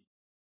he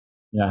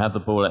had the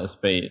ball at his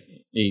feet,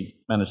 he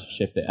managed to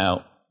shift it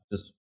out,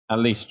 just at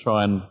least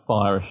try and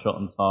fire a shot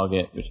on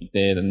target, which he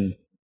did, and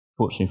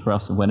fortunately for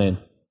us, it went in.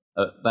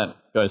 That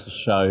goes to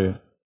show,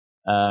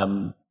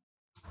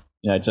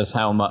 just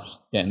how much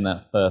getting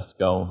that first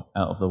goal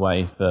out of the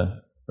way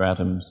for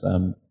Adams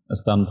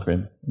has done for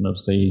him, and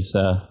obviously he's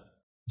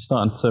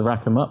starting to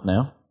rack them up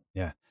now.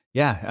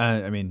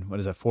 Yeah.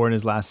 What is it? 4 in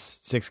his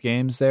last 6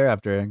 games there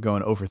after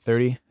going over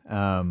 30.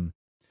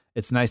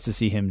 It's nice to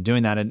see him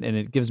doing that, and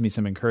it gives me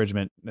some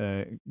encouragement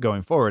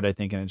going forward, I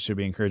think, and it should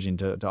be encouraging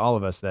to all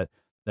of us that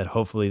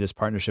hopefully this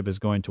partnership is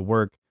going to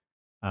work.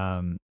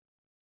 And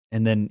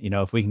then,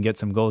 if we can get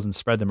some goals and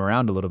spread them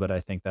around a little bit, I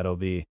think that'll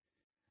be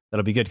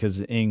good, because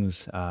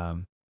Ings,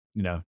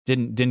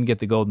 didn't get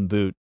the golden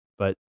boot,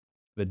 but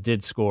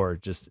did score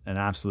just an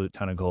absolute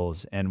ton of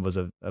goals and was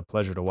a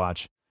pleasure to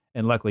watch.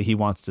 And luckily he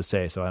wants to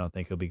stay, so I don't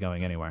think he'll be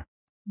going anywhere.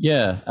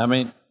 Yeah,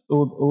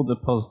 all the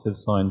positive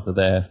signs are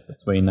there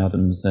between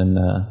Adams and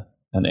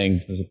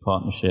Ings as a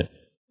partnership.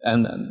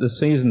 And the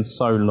season's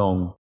so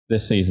long.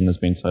 This season has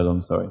been so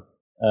long, sorry.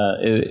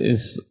 It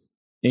is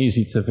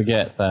easy to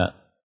forget that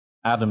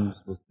Adams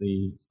was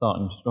the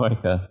starting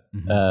striker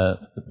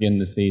to begin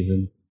the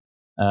season.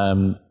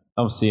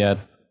 Obviously,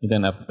 he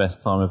didn't have the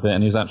best time of it,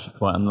 and he was actually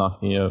quite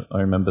unlucky. I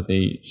remember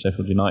the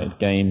Sheffield United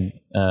game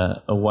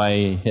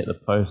away, hit the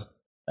post.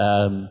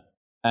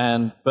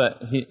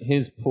 But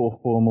his poor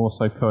form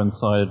also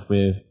coincided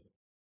with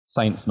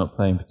Saints not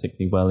playing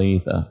particularly well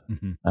either.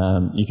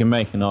 You can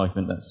make an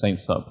argument that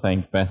Saints started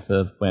playing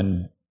better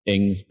when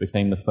Ings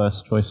became the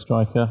first choice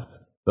striker,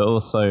 but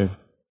also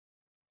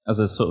as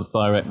a sort of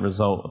direct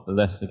result of the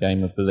Leicester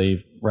game, I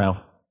believe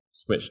Ralph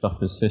switched up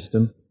his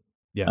system,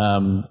 which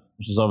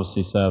has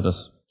obviously served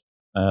us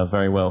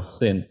very well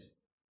since.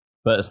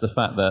 But it's the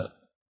fact that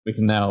we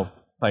can now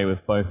play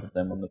with both of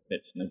them on the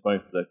pitch, and they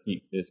both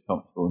keep this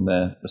comfortable in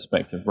their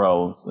respective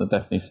roles. I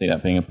definitely see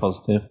that being a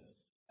positive.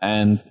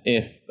 And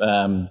if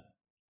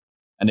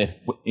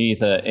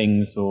either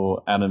Ings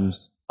or Adams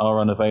are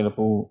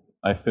unavailable,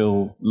 I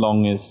feel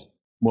Long is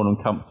more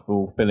than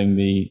comfortable filling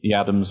the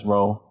Adams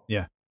role.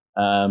 Yeah.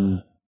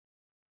 And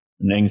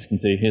Ings can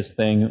do his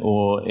thing,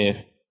 or if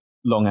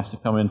Long has to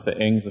come in for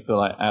Ings, I feel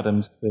like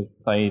Adams could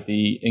play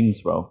the Ings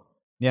role.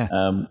 Yeah.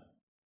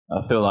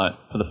 I feel like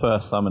for the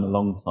first time in a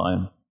long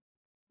time,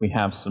 we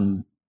have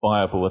some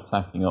viable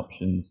attacking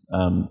options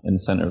in the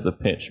centre of the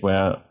pitch,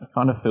 where I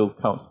kind of feel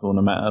comfortable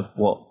no matter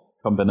what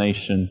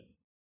combination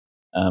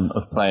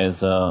of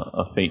players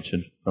are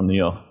featured from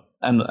the off.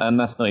 And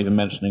that's not even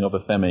mentioning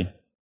Obafemi,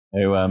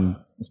 who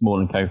is more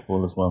than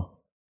capable as well.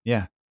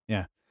 Yeah.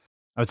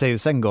 I would say the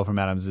second goal from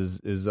Adams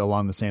is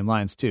along the same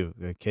lines too.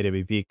 The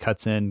KWP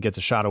cuts in, gets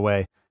a shot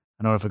away.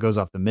 I don't know if it goes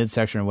off the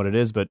midsection or what it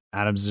is, but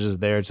Adams is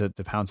just there to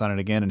pounce on it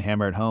again and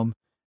hammer it home.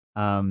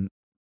 And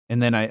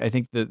then I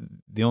think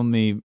the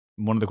only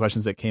one of the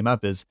questions that came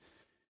up is,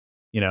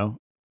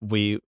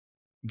 we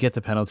get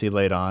the penalty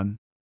late on,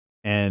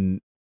 and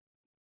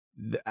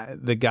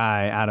the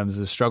guy, Adams,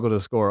 has struggled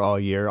to score all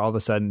year. All of a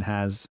sudden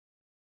has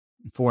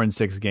 4 in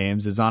 6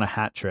 games, is on a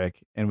hat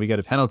trick, and we get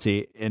a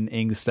penalty, and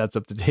Ings steps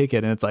up to take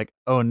it, and it's like,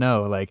 oh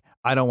no, like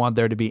I don't want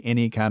there to be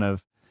any kind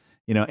of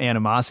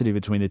animosity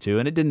between the two,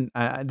 and it didn't.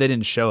 They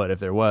didn't show it if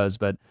there was,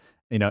 but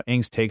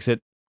Ings takes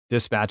it,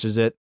 dispatches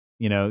it,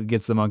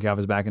 gets the monkey off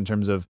his back in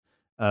terms of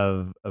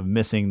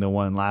missing the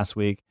one last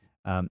week.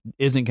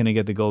 Isn't going to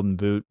get the golden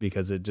boot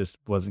because it just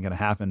wasn't going to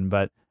happen.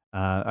 But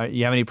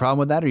you have any problem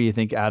with that, or you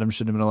think Adams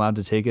should have been allowed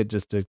to take it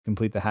just to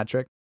complete the hat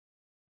trick?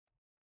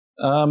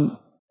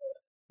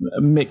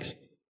 Mixed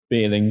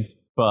feelings,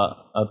 but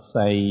I'd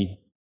say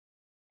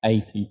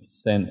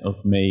 80%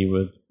 of me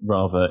would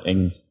rather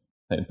Ings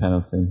take the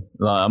penalty.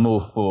 Like, I'm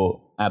all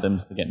for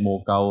Adams to get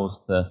more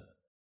goals to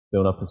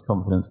build up his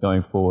confidence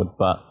going forward,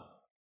 but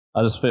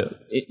I just feel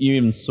you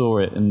even saw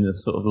it in the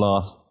sort of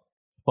last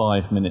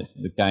 5 minutes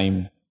of the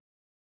game.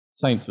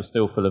 Saints were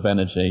still full of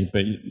energy,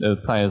 but there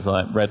were players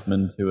like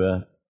Redmond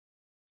who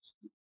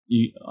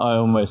I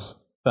almost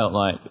felt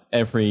like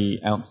every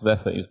ounce of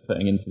effort he was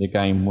putting into the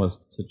game was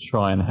to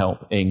try and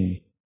help Ings.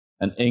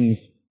 And Ings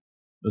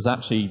was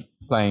actually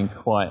playing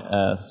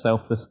quite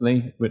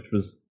selflessly, which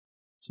was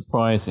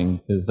surprising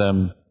because,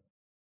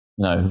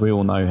 we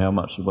all know how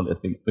much he wanted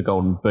the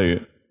golden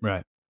boot.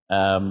 Right.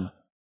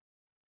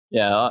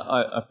 Yeah,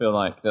 I feel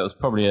like that was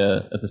probably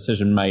a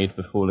decision made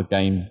before the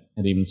game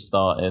had even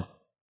started.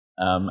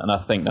 And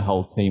I think the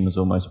whole team was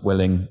almost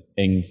willing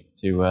Ings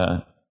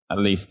to at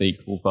least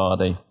equal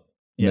Vardy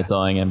in the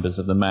dying embers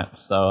of the match.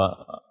 So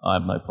I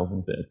have no problem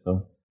with it at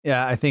all.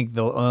 Yeah, I think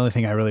the only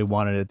thing I really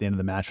wanted at the end of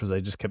the match was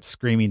I just kept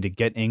screaming to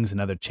get Ings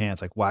another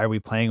chance. Like, why are we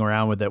playing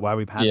around with it? Why are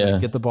we passing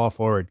it? Get the ball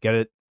forward. Get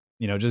it,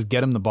 just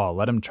get him the ball.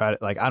 Let him try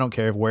to, I don't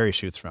care where he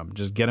shoots from.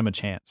 Just get him a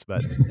chance.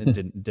 But it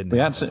didn't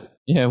happen.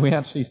 We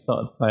actually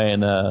started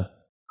playing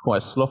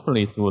quite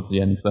sloppily towards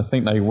the end because I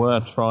think they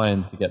were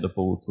trying to get the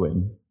ball to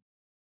him.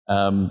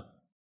 And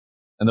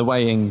the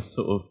way Ings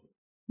sort of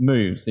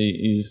moves,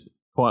 he's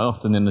quite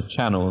often in the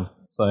channels.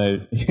 So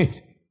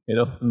he'd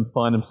often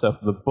find himself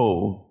with the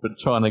ball, but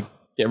trying to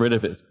get rid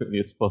of it as quickly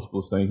as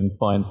possible so he can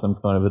find some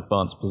kind of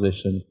advanced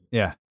position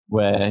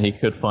where he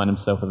could find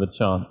himself with a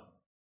chance.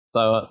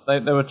 So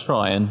they were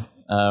trying,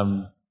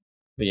 but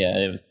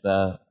it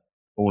was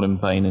all in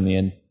vain in the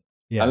end.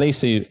 Yeah. At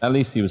least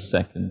he was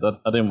second.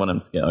 I didn't want him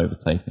to get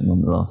overtaken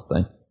on the last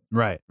day.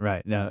 Right.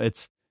 No,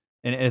 it's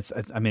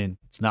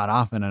not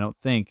often. I don't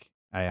think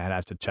I'd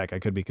have to check. I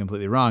could be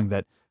completely wrong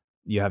that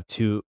you have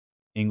two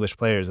English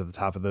players at the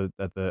top of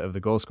the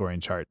goal scoring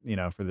chart,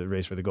 for the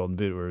race for the Golden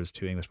Boot, where it was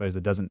two English players. I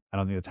don't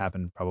think that's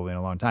happened probably in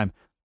a long time.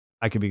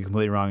 I could be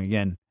completely wrong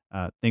again.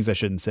 Things I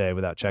shouldn't say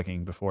without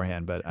checking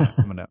beforehand, but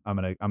I'm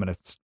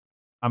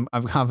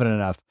confident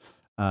enough.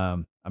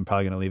 I'm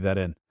probably gonna leave that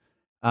in.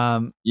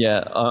 I'm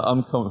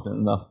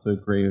confident enough to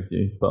agree with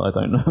you, but I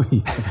don't know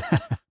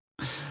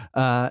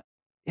either.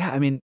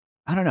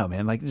 I don't know,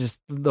 man. Just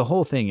the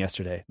whole thing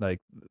yesterday, the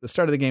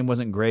start of the game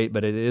wasn't great,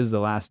 but it is the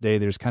last day.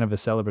 There's kind of a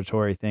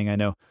celebratory thing. I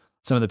know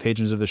some of the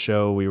patrons of the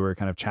show, we were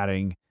kind of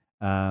chatting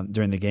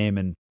during the game,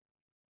 and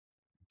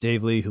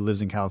Dave Lee, who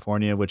lives in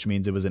California, which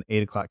means it was an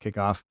 8:00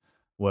 kickoff,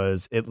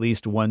 was at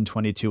least 1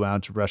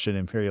 22-ounce Russian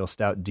Imperial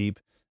Stout deep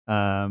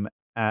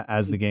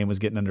as the game was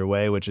getting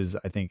underway, which is,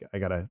 I think I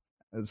got to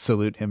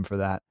salute him for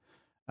that.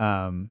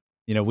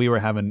 We were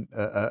having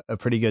a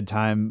pretty good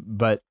time,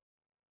 but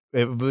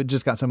it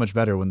just got so much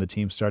better when the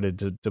team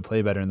started to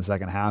play better in the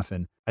second half.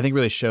 And I think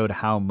really showed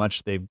how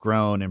much they've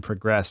grown and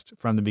progressed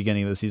from the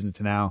beginning of the season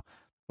to now,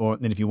 or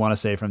then if you want to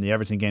say from the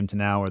Everton game to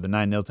now, or the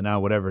 9-0 to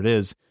now, whatever it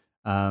is,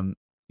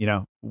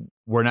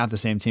 we're not the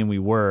same team we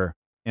were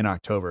in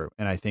October.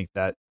 And I think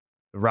that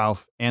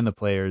Ralph and the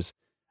players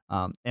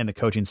and the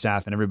coaching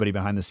staff and everybody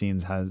behind the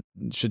scenes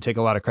should take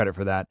a lot of credit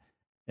for that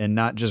and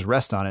not just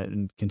rest on it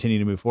and continue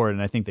to move forward.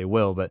 And I think they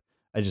will, but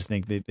I just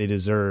think they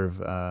deserve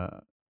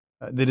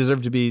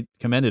to be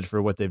commended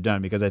for what they've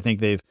done, because I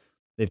think they've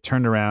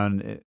turned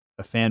around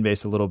a fan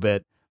base a little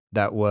bit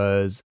that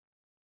was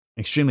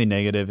extremely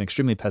negative,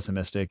 extremely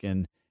pessimistic,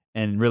 and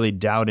really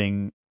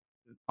doubting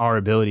our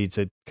ability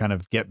to kind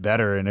of get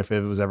better and if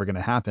it was ever going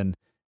to happen.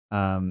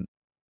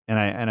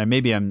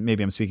 Maybe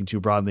I'm speaking too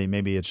broadly.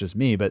 Maybe it's just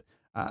me, but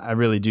I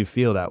really do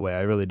feel that way.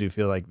 I really do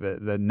feel like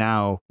that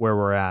now where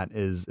we're at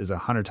is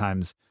 100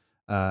 times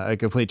a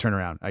complete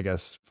turnaround, I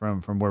guess,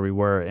 from where we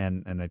were,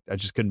 and I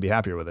just couldn't be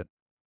happier with it.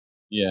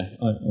 Yeah,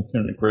 I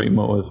couldn't agree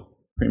more with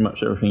pretty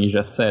much everything you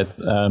just said.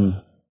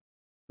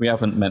 We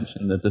haven't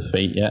mentioned the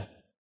defeat yet.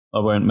 I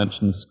won't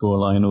mention the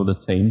scoreline or the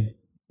team,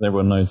 because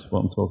everyone knows what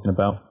I'm talking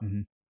about.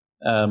 Mm-hmm.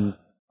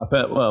 I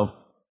bet,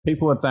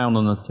 people were down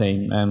on the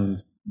team,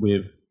 and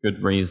with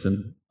good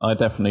reason. I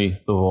definitely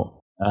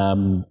thought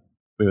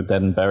we were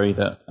dead and buried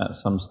at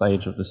some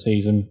stage of the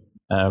season,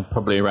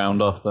 probably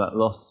around after that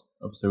loss.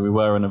 Obviously, we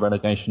were in a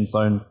relegation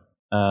zone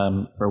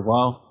for a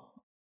while.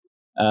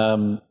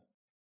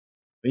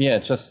 But yeah,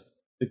 just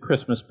the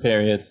Christmas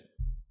period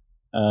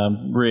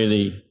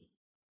really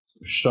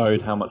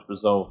showed how much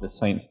resolve the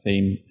Saints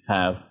team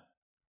have.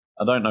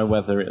 I don't know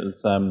whether it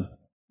was,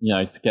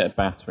 to get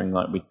battering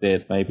like we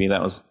did. Maybe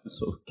that was the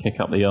sort of kick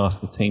up the arse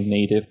the team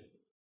needed.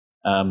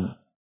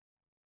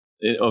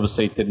 It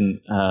obviously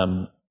didn't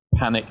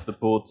panic the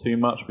board too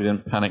much. We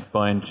didn't panic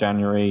buying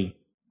January.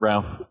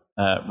 Ralph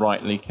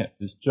rightly kept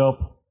his job.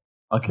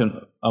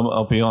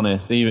 I'll be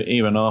honest,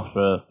 even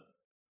after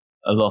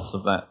a loss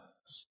of that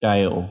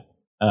scale,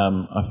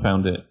 I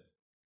found it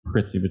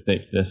pretty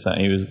ridiculous that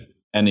he was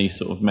any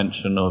sort of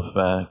mention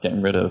of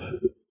getting rid of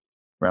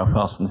Ralph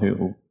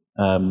Hasenhüttl.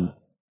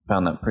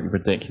 Found that pretty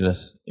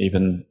ridiculous,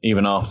 even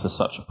after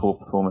such a poor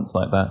performance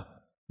like that.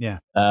 Yeah.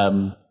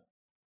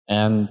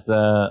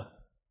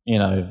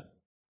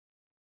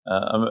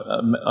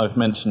 I've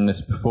mentioned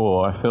this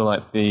before. I feel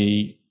like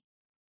the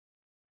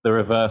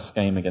reverse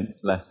game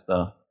against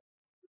Leicester,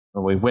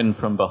 where we win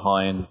from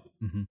behind,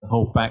 the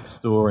whole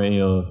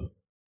backstory of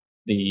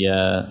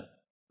the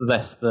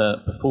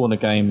Leicester before the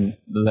game,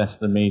 the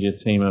Leicester media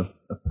team are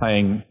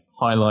playing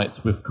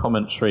highlights with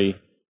commentary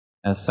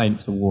as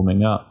Saints are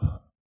warming up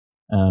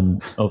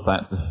of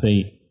that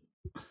defeat.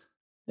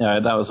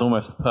 That was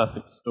almost a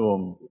perfect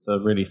storm to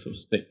really sort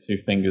of stick two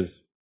fingers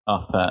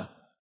up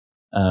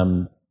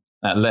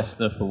at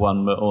Leicester for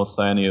one, but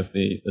also any of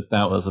the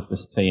doubters of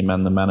this team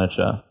and the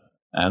manager.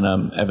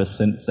 And ever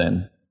since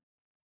then,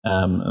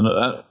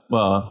 I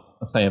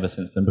say ever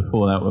since then.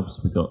 Before that,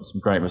 obviously we got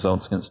some great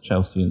results against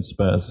Chelsea and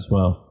Spurs as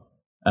well.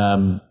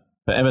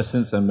 But ever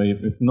since then,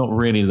 we've not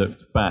really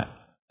looked back.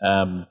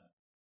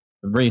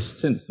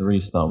 Since the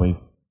restart,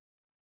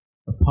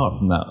 apart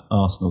from that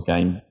Arsenal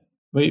game,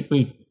 we've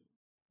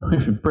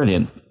been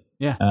brilliant.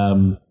 Yeah.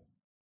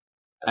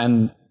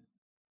 And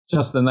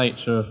just the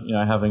nature of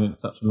having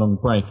such a long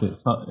break,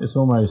 it's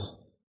almost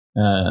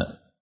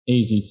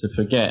easy to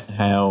forget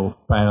how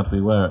bad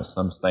we were at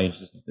some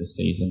stages of this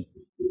season.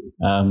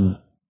 And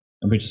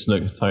we just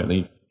looked a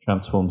totally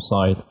transformed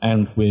side,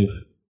 and with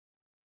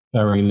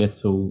very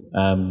little,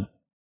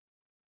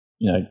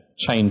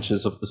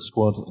 changes of the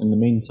squad in the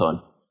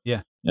meantime.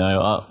 Yeah.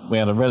 We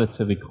had a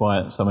relatively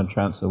quiet summer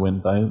transfer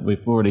window.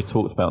 We've already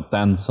talked about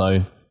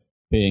Danso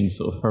being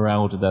sort of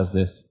heralded as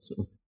this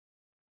sort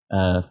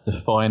of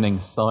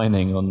defining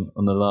signing on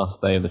the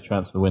last day of the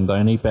transfer window,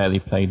 and he barely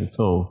played at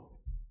all.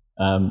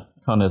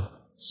 Kind of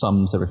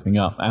sums everything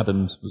up.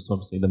 Adams was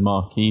obviously the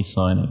marquee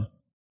signing,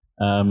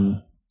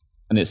 and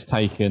it's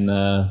taken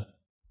the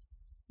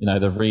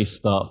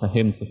restart for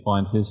him to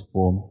find his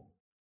form,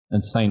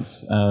 and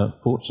Saints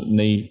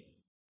fortunately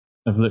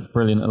have looked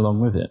brilliant along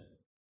with it.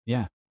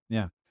 Yeah.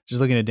 Just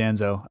looking at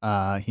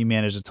Danso, he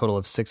managed a total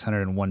of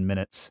 601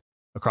 minutes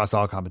across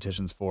all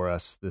competitions for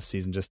us this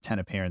season, just 10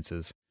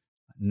 appearances.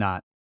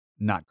 Not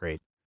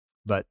great,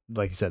 but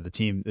like you said, the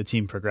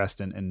team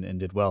progressed and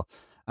did well.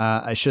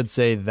 I should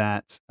say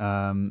that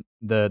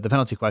the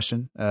penalty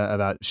question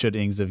about should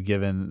Ings have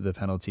given the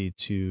penalty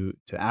to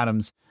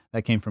Adams,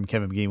 that came from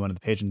Kevin McGee, one of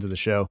the patrons of the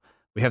show.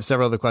 We have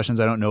several other questions.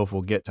 I don't know if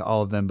we'll get to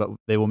all of them, but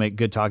they will make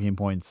good talking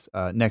points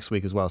next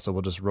week as well. So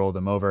we'll just roll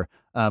them over.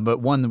 But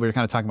one, we were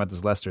kind of talking about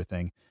this Leicester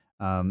thing.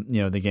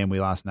 The game we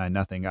lost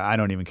 9-0. I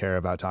don't even care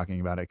about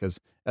talking about it because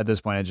at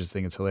this point, I just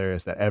think it's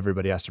hilarious that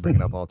everybody has to bring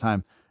it up all the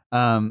time.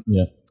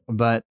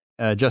 But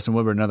Justin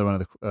Woodward, another one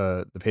of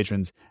the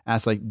patrons,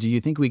 asked, do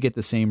you think we get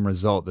the same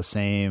result, the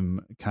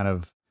same kind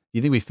of, do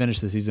you think we finish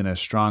the season as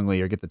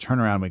strongly or get the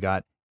turnaround we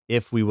got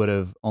if we would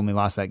have only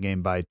lost that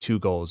game by 2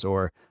 goals?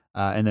 Or,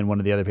 and then one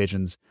of the other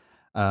patrons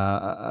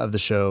of the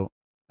show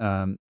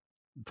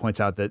points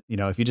out that,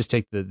 if you just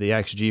take the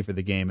XG for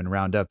the game and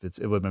round up, it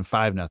would have been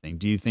 5-0.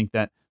 Do you think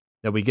that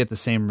we get the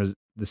same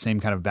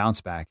kind of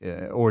bounce back,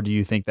 or do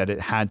you think that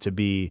it had to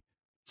be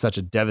such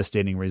a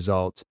devastating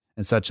result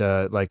and such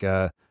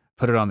a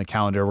put it on the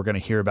calendar, we're going to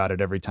hear about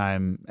it every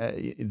time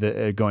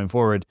going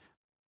forward?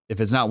 If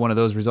it's not one of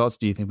those results,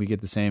 do you think we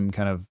get the same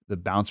kind of the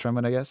bounce from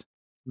it, I guess?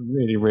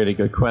 Really, really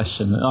good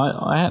question.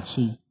 I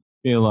actually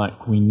feel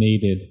like we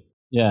needed,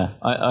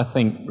 I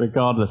think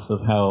regardless of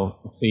how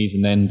the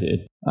season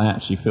ended, I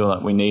actually feel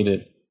like we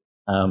needed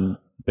a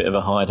bit of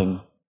a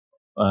hiding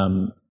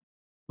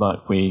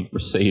like we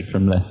received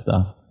from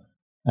Leicester.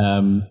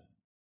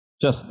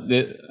 As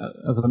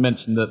I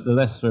mentioned, that the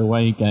Leicester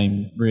away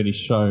game really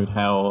showed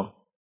how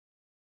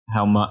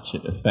much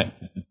it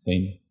affected the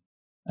team.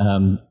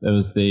 There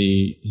was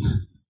the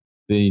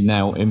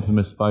now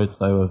infamous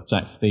photo of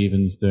Jack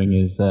Stevens doing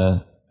his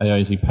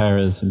Ayoze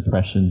Perez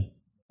impression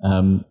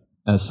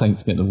as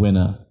Saints get the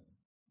winner.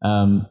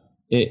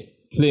 It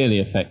clearly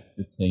affected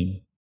the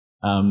team,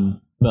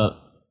 but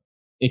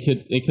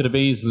it could have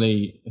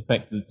easily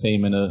affected the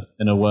team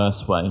in a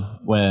worse way,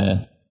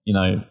 where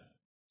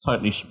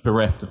totally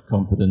bereft of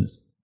confidence.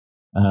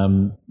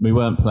 We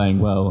weren't playing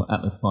well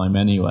at the time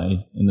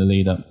anyway in the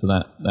lead up to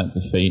that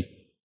defeat,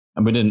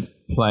 and we didn't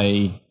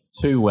play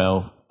too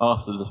well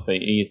after the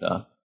defeat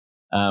either.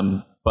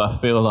 But I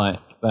feel like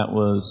that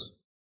was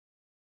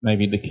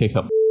maybe the kick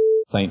up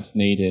Saints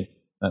needed,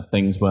 that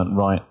things weren't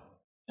right,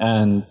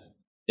 and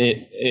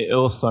it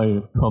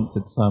also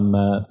prompted some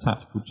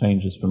tactical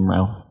changes from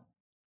Ralph,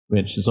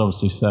 which has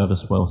obviously served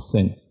us well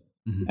since.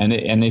 Mm-hmm.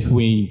 And if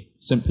we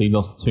simply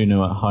lost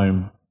 2-0 at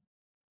home,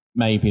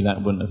 maybe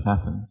that wouldn't have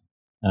happened.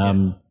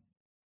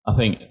 I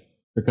think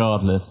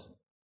regardless,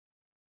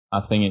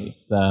 I think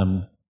it's,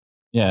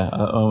 I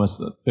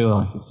almost feel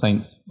like the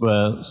Saints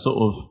were sort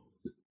of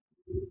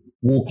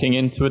walking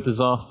into a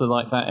disaster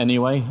like that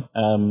anyway.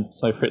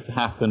 So for it to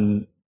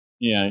happen,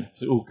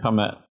 to all come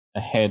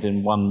ahead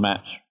in one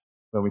match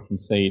where we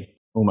concede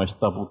almost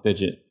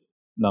double-digit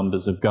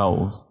numbers of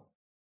goals,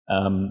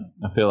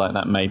 I feel like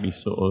that maybe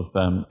sort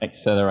of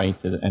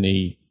accelerated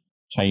any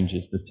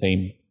changes the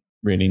team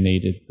really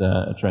needed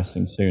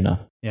addressing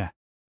sooner. Yeah,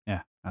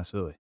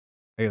 absolutely.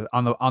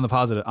 On a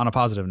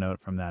positive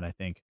note from that, I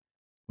think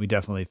we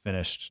definitely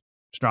finished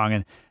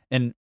strong.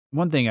 And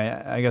one thing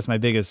I guess my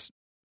biggest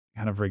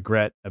kind of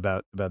regret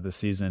about this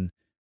season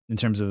in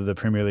terms of the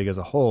Premier League as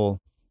a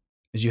whole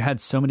is you had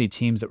so many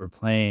teams that were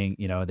playing,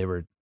 they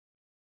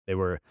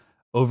were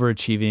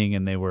overachieving,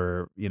 and they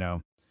were,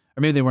 or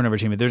maybe they weren't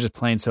overachieving, they were just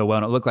playing so well,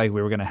 and it looked like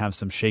we were going to have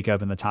some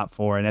shakeup in the top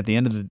 4. And at the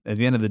end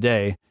of the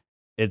day,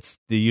 it's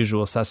the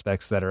usual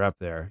suspects that are up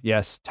there.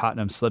 Yes,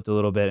 Tottenham slipped a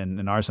little bit,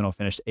 and Arsenal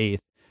finished 8th,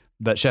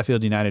 but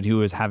Sheffield United, who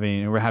was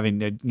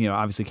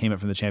obviously came up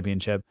from the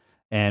Championship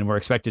and were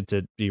expected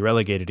to be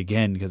relegated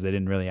again because they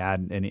didn't really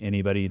add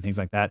anybody and things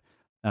like that.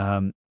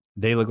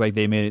 They looked like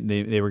they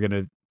were going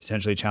to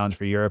potentially challenge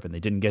for Europe, and they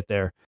didn't get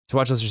there. To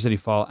watch Leicester City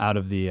fall out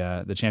of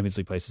the Champions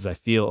League places, I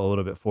feel a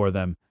little bit for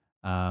them,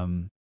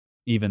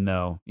 even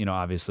though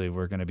obviously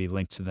we're going to be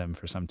linked to them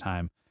for some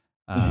time.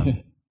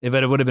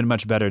 But it would have been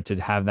much better to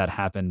have that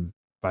happen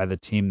by the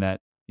team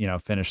that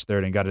finished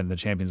 3rd and got into the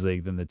Champions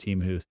League than the team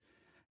who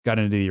got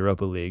into the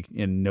Europa League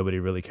and nobody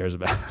really cares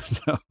about it.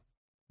 So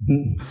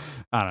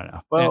I don't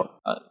know.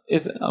 Well,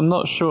 I'm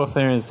not sure if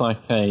there is like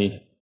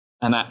a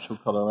an actual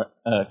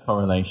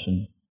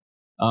correlation.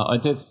 I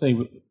did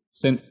see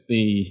since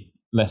the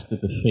Leicester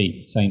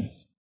defeat, Saints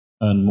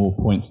earned more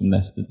points than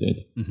Leicester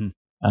did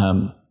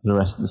for the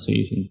rest of the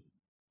season.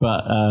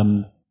 But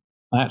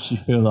I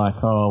actually feel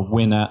like our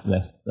win at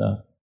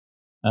Leicester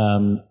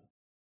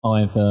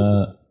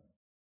either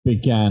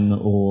began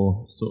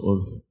or sort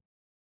of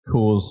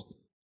caused,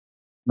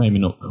 maybe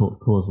not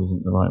cause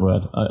isn't the right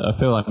word. I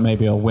feel like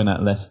maybe our win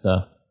at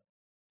Leicester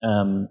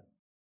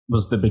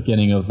was the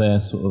beginning of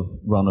their sort of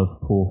run of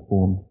poor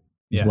form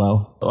as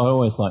well. I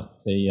always like to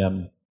see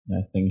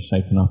things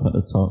shaping up at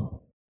the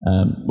top,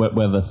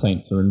 whether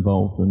Saints are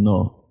involved or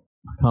not.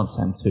 I can't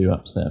say I'm too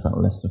upset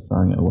about Leicester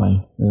throwing it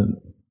away.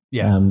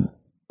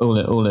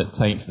 All it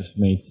takes is for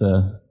me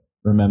to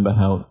remember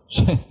how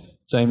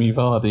Jamie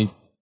Vardy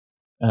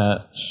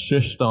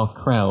shushed our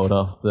crowd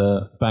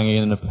after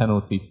banging in a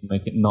penalty to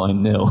make it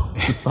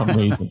 9-0 for some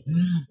reason.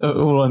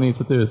 All I need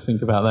to do is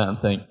think about that and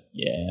think,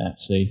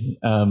 actually,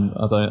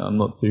 I'm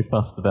not too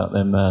fussed about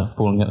them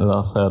falling at the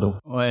last hurdle.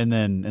 Well, and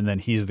then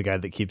he's the guy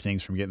that keeps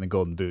things from getting the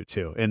golden boot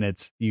too. And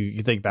it's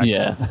you think back,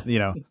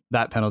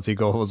 that penalty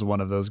goal was one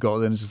of those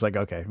goals, and it's just like,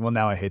 okay, well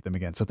now I hate them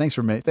again. So thanks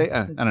for me.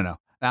 I don't know.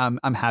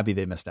 I'm happy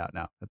they missed out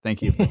now. But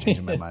thank you for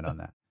changing my mind on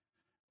that.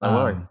 Don't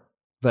worry.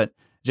 But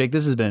Jake,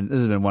 this has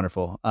been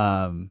wonderful.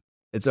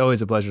 It's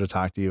always a pleasure to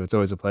talk to you. It's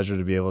always a pleasure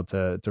to be able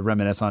to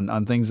reminisce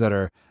on things that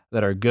are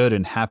good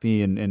and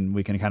happy, and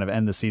we can kind of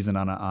end the season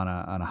on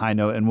a high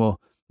note. And we'll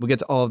get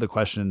to all of the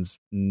questions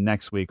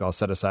next week. I'll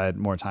set aside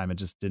more time. It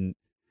just didn't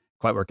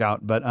quite work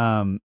out. But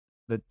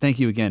thank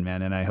you again,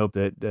 man. And I hope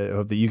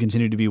that you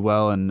continue to be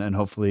well, and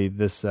hopefully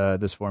this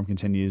form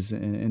continues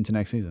into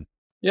next season.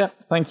 Yeah,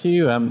 thank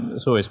you.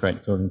 It's always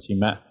great talking to you,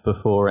 Matt,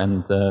 before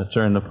and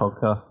during the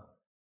podcast.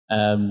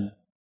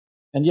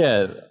 And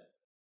yeah,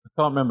 I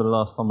can't remember the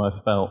last time I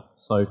felt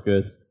so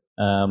good.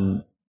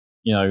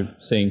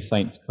 Seeing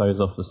Saints close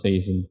off the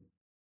season.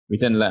 We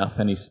didn't let up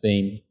any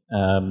steam,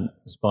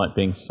 despite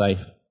being safe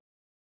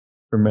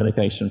from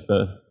relegation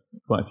for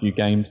quite a few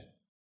games.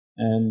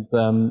 And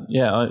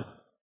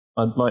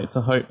I'd like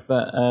to hope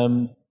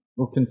that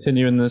we'll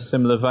continue in a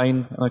similar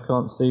vein. I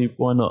can't see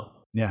why not.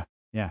 Yeah.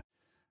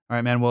 All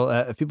right, man. Well,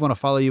 if people want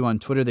to follow you on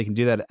Twitter, they can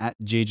do that at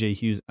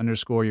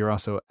JJHughes_. You're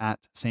also at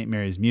St.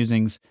 Mary's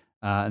Musings.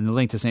 And the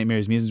link to St.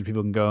 Mary's Musings, where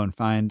people can go and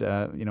find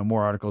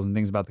more articles and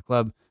things about the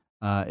club,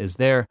 is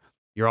there.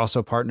 You're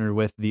also partnered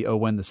with the Oh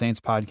When the Saints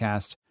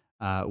podcast,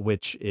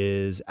 which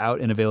is out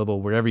and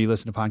available wherever you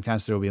listen to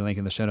podcasts. There will be a link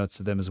in the show notes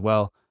to them as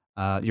well.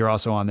 You're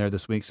also on there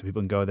this week, so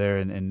people can go there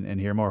and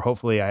hear more.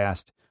 Hopefully, I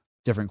asked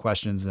different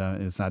questions.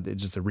 It's not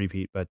just a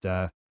repeat, but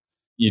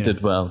you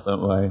did well.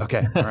 Don't worry.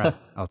 Okay, all right.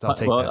 I'll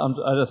take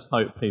that. I just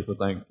hope people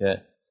don't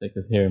get sick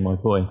of hearing my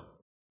voice.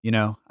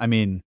 I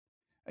mean,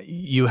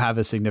 you have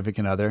a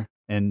significant other,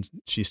 and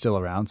she's still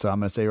around, so I'm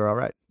going to say you're all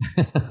right.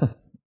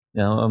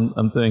 Yeah,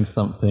 I'm doing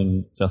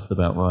something just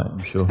about right,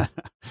 I'm sure. All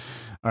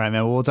right,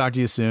 man. Well, we'll talk to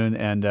you soon,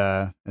 and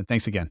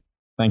thanks again.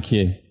 Thank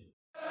you.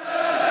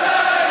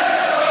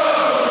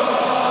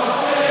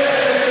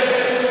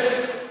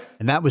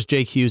 And that was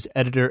Jake Hughes,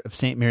 editor of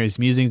St. Mary's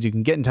Musings. You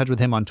can get in touch with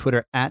him on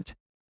Twitter at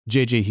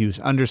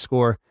JJHughes_.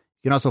 You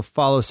can also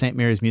follow St.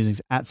 Mary's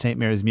Musings at St.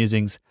 Mary's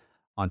Musings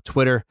on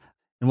Twitter.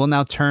 And we'll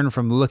now turn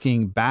from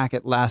looking back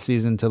at last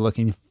season to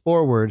looking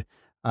forward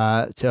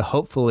to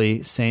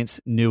hopefully Saints'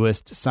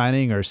 newest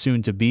signing, or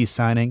soon to be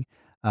signing.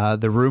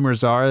 The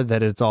rumors are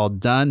that it's all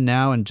done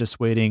now and just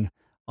waiting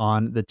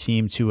on the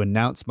team to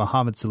announce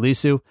Mohamed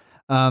Salisu.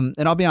 And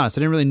I'll be honest,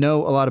 I didn't really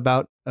know a lot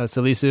about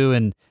Salisu,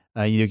 and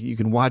you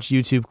can watch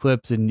YouTube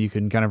clips and you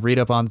can kind of read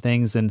up on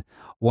things. And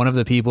one of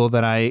the people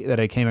that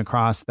I came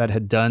across that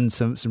had done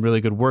some really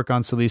good work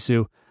on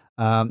Salisu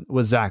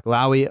was Zach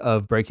Lowy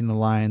of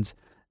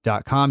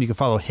BreakingTheLines.com. You can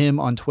follow him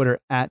on Twitter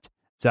at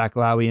Zach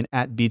Lowy and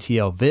at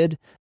BTLVid.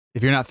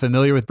 If you're not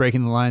familiar with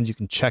Breaking the Lines, you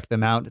can check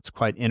them out. It's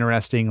quite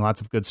interesting. Lots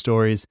of good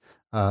stories,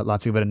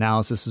 lots of good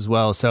analysis as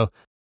well. So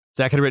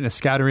Zach had written a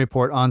scouting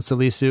report on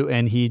Salisu,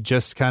 and he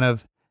just kind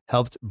of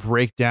helped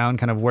break down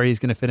kind of where he's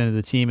going to fit into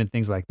the team and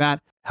things like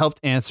that.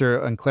 Helped answer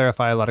and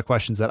clarify a lot of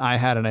questions that I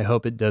had, and I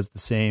hope it does the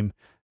same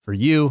for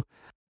you.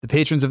 The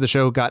patrons of the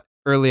show got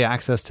early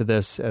access to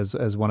this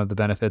as one of the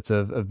benefits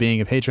of being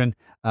a patron,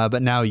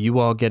 but now you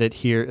all get it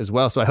here as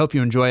well. So I hope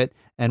you enjoy it,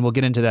 and we'll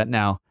get into that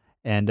now.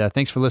 And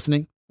thanks for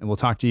listening, and we'll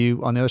talk to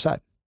you on the other side.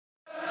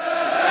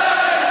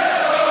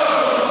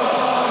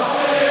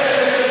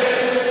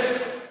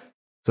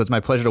 So it's my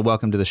pleasure to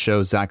welcome to the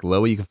show Zach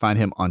Lowy. You can find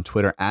him on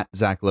Twitter at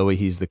Zach Lowy.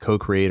 He's the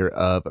co-creator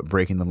of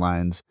Breaking the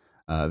Lines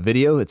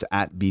video. It's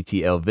at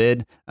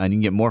BTLVid, and you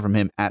can get more from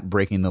him at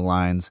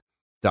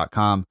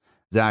BreakingTheLines.com.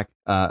 Zach,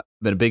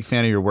 been a big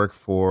fan of your work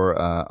for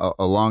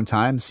a long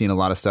time. Seen a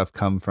lot of stuff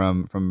come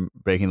from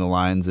Breaking the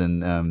Lines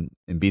and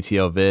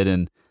BTLVid,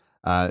 and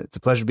it's a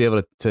pleasure to be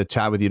able to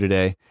chat with you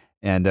today.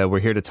 And we're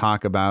here to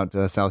talk about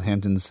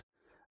Southampton's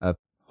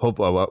hope.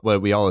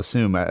 What we all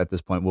assume at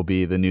this point will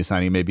be the new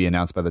signing, may be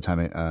announced by the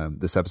time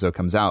this episode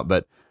comes out.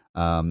 But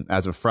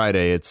as of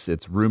Friday,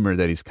 it's rumored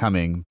that he's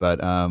coming. But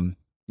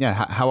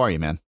how are you,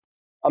 man?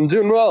 I'm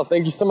doing well.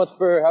 Thank you so much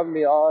for having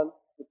me on.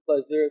 It's a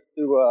pleasure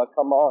to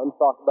come on and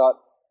talk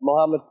about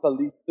Mohamed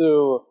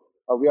Salisu.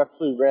 We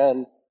actually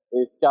ran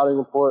a scouting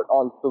report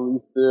on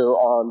Salisu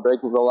on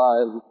Breaking the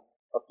Lines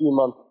a few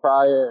months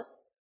prior.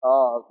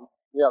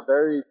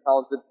 Very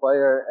talented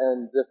player,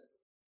 and if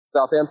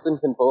Southampton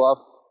can pull off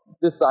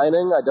this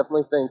signing, I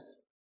definitely think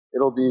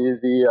it'll be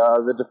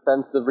the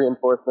defensive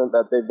reinforcement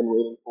that they've been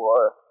waiting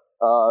for.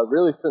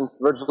 Really since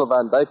Virgil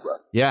van Dijk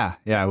left. Yeah.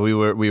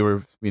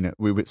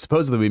 We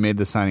supposedly we made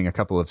this signing a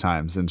couple of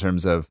times in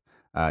terms of,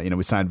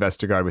 we signed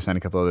Vestergaard, we signed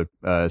a couple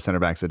other center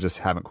backs that just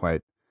haven't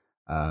quite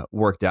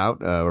worked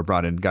out, or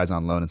brought in guys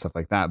on loan and stuff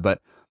like that. But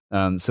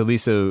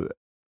Salisu,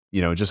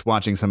 just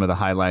watching some of the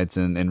highlights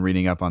and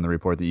reading up on the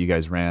report that you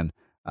guys ran,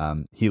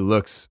 he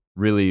looks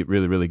really,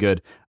 really, really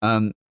good.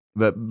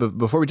 But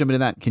before we jump into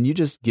that, can you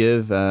just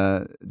give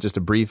just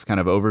a brief kind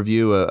of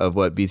overview of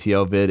what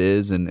BTL Vid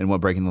is and what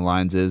Breaking the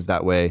Lines is?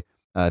 That way,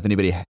 if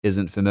anybody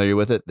isn't familiar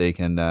with it, they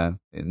can know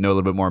a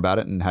little bit more about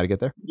it and how to get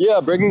there. Yeah,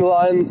 Breaking the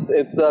Lines,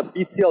 it's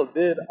BTL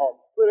Vid on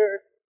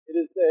Twitter. It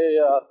is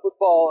a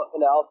football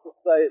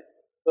analysis site.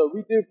 So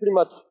we do pretty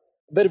much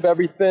a bit of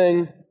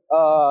everything.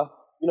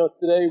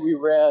 Today we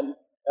ran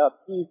a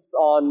piece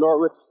on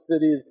Norwich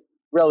City's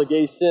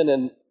relegation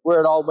and where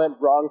it all went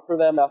wrong for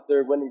them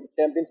after winning the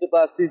championship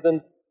last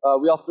season.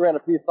 We also ran a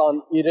piece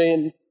on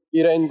Irene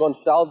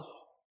Gonçalves,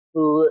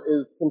 who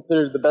is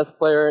considered the best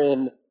player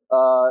in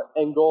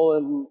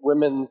Angolan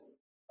women's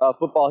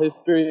football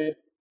history.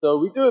 So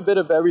we do a bit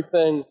of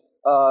everything,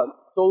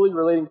 solely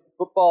relating to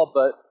football,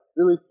 but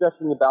really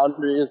stretching the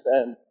boundaries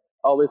and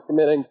always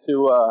committing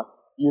to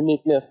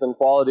uniqueness and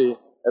quality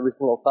every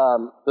single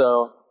time.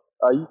 So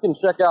you can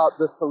check out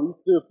the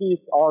Salisu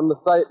piece on the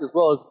site, as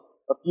well as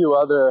a few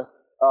other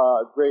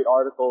great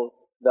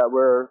articles that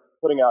we're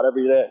putting out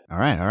every day. All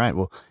right.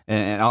 Well,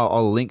 and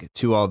I'll link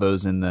to all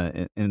those in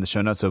the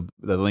show notes. So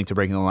the link to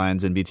Breaking the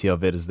Lines and BTL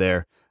Vid is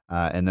there,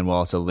 and then we'll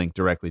also link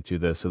directly to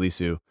the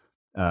Salisu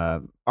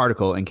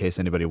article in case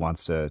anybody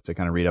wants to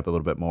kind of read up a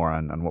little bit more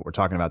on what we're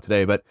talking about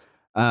today. But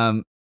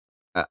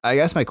I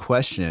guess my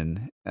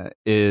question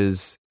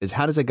is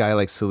how does a guy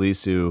like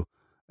Salisu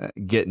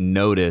get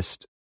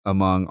noticed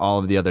among all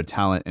of the other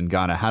talent in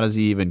Ghana? How does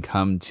he even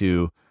come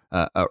to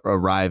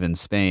arrive in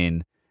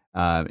Spain?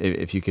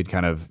 If you could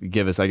kind of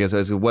give us, I guess,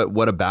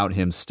 what about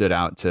him stood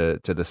out to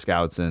the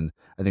scouts, and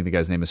I think the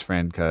guy's name is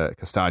Fran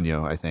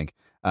Castaño, I think.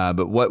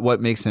 But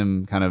what makes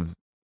him kind of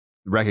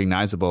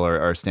recognizable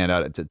or stand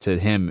out to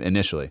him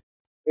initially?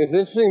 It's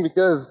interesting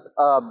because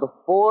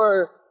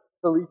before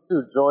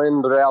Salisu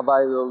joined the Real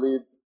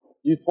Valladolid's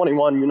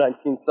U21,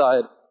 U19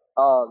 side,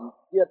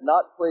 he had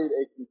not played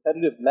a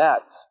competitive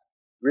match,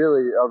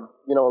 really, of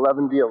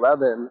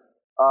 11v11.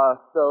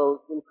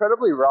 So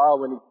incredibly raw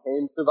when he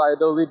came to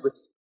Valladolid, which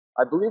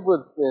I believe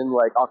was in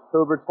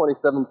October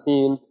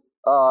 2017.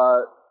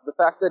 The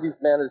fact that he's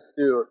managed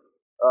to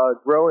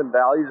grow in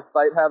value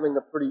despite having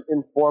a pretty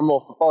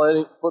informal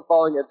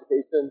footballing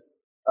education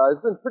has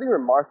been pretty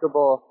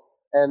remarkable.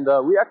 And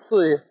I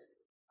actually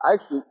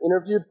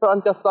interviewed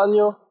Fran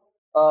Castaño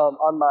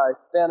on my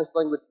Spanish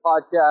language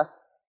podcast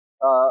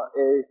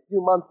a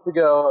few months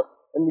ago,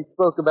 and we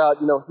spoke about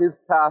his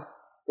path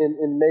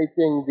in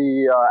making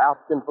the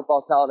African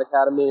Football Talent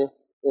Academy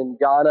in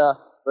Ghana,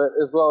 but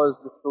as well as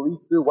the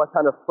Salisu, what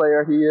kind of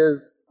player he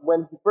is.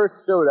 When he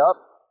first showed up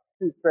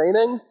to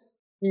training,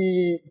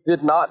 he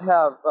did not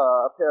have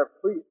a pair of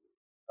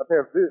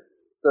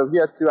boots. So he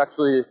had to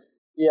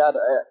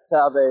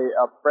have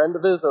a friend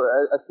of his or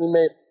a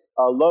teammate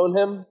loan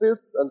him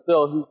boots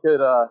until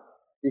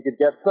he could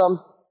get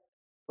some.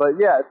 But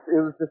yeah,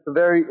 it was just a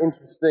very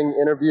interesting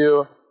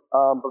interview.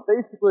 But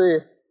basically,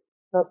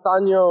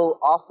 Castaño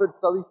offered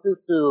Salisu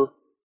to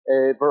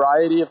a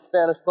variety of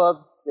Spanish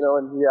clubs,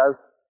 and he has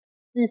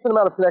a decent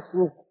amount of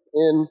connections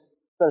in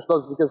Spanish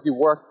clubs because he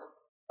worked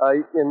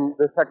in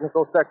the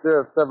technical sector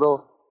of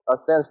several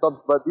Spanish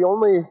clubs. But the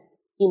only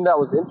team that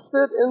was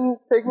interested in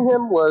taking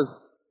him was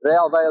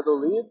Real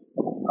Valladolid,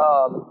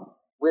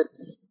 which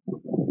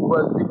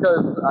was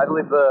because I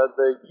believe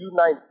the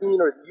U19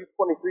 or the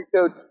U23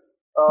 coach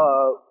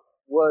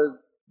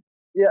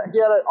he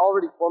had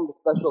already formed a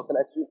special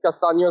connection with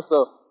Castaño,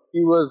 so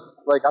he was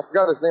I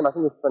forgot his name, I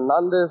think it was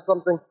Fernandez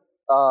something,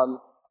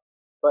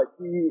 but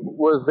he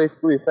was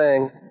basically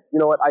saying, you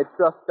know what, I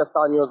trust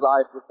Castaño's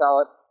eye for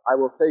talent, I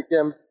will take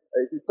him.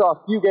 He saw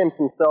a few games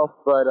himself,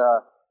 but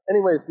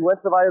anyways, he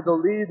went to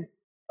Valladolid,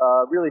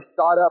 really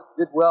shot up,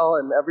 did well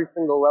in every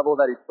single level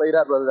that he played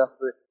at, whether that's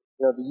the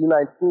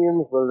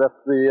U19s, whether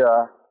that's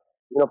the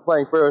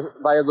playing for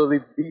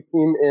Valladolid's B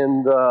team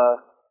in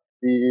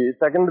the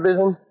second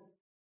division.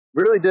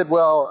 Really did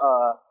well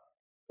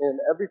in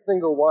every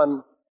single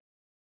one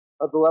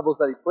of the levels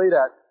that he played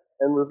at,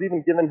 and was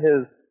even given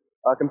his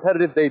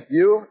competitive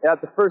debut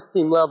at the first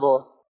team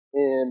level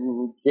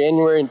in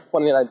January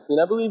 2019,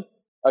 I believe,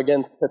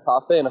 against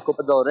Getafe in a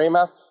Copa del Rey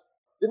match.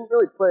 Didn't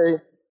really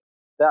play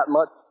that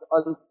much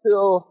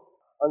until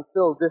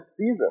this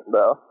season,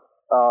 though,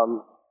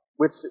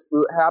 which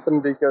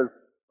happened because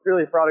it's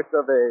really a product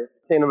of a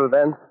chain of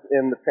events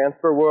in the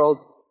transfer world.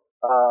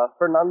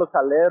 Fernando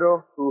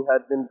Calero, who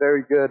had been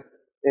very good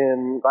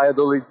in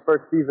Valladolid's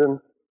first season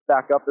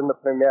back up in the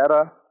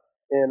Primera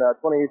in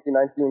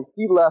 2018-19,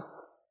 he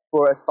left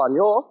for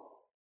Espanyol,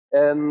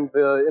 and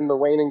in the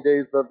waning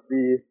days of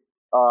the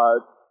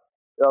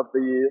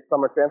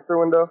summer transfer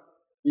window,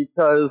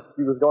 because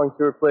he was going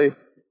to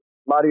replace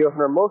Mario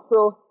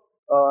Hermoso,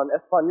 an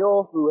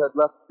Espanyol who had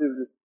left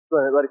to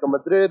join Atletico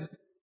Madrid,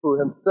 who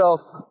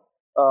himself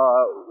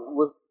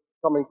was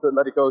coming to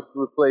Atletico to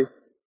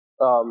replace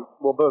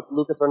both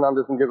Lucas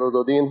Hernandez and Diego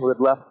Godin, who had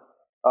left.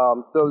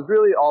 So it was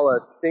really all a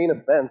chain of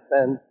events,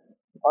 and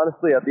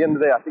honestly, at the end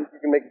of the day, I think you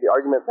can make the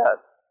argument that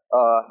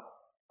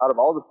out of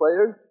all the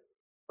players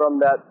from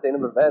that chain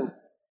of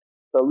events,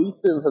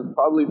 Salisu has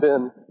probably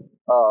been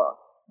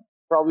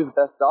probably the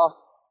best off.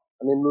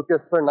 I mean,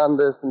 Lucas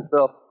Hernandez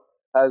himself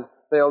has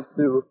failed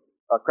to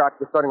crack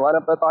the starting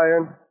lineup at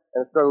Bayern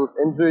and struggled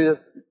with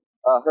injuries.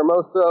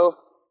 Hermoso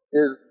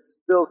is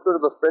still sort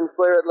of a fringe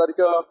player at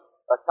Atletico.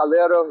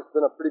 Calero has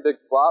been a pretty big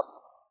flop.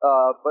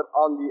 But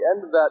on the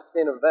end of that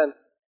chain of events,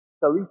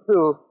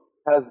 Salisu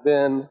has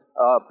been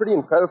pretty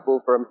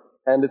incredible for him.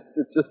 And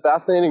it's just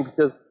fascinating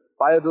because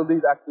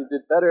Valladolid actually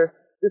did better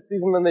this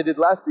season than they did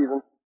last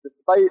season,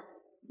 despite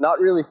not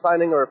really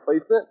signing a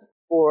replacement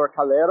for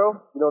Calero.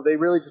 You know, they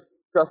really just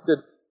trusted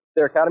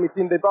their academy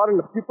team. They brought in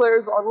a few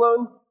players on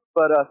loan,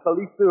 but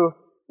Salisu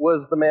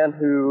was the man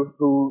who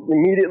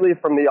immediately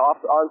from the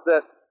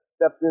onset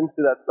stepped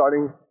into that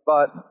starting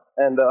spot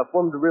and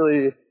formed a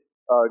really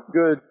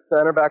good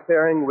center back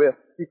pairing with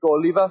Kiko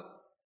Olivas,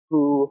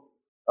 who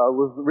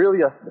was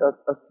really a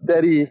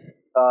steady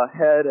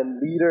head and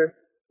leader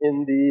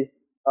in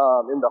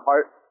the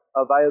heart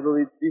of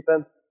Valladolid's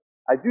defense.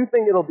 I do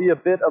think it'll be a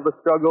bit of a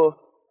struggle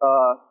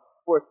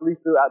for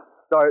Salisu at the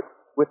start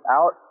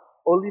without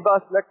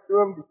Olivas next to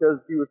him because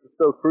he was just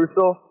so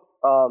crucial.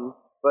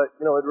 But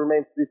you know, it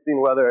remains to be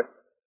seen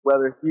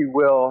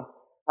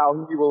how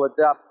he will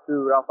adapt to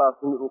Rafa's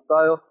new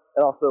style,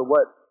 and also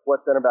what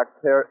center back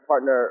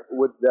partner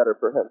would be better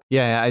for him.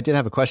 Yeah, I did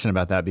have a question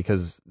about that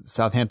because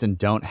Southampton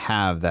don't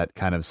have that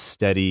kind of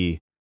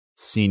steady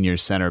senior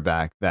center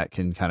back that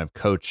can kind of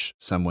coach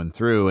someone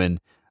through. And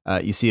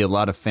you see a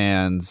lot of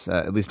fans,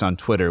 at least on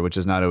Twitter, which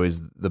is not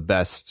always the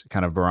best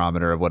kind of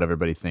barometer of what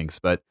everybody thinks,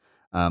 but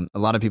a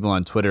lot of people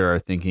on Twitter are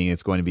thinking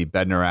it's going to be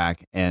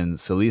Bednarak and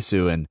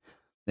Salisu. And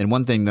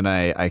one thing that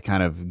I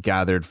kind of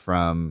gathered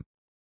from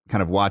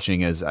kind of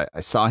watching is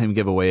I saw him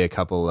give away a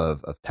couple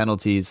of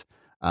penalties.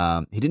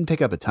 He didn't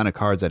pick up a ton of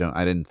cards, I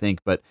didn't think,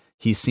 but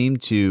he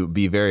seemed to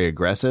be very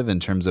aggressive in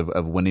terms of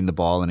winning the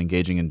ball and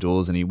engaging in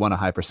duels, and he won a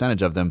high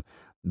percentage of them.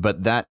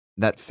 But that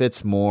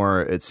fits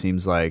more, it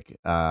seems like,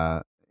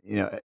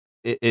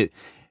 it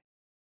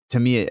to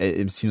me,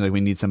 it seems like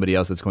we need somebody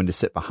else that's going to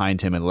sit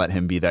behind him and let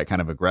him be that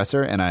kind of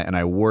aggressor. And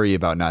I worry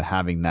about not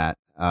having that,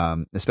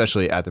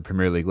 especially at the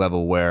Premier League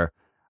level, where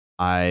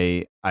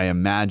I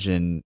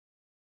imagine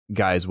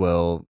guys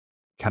will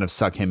kind of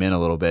suck him in a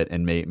little bit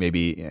and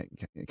maybe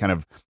kind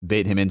of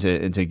bait him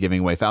into giving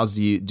away fouls.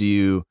 Do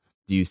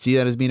you see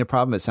that as being a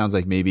problem? It sounds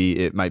like maybe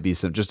it might be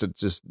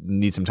just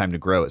need some time to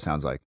grow. It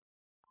sounds like.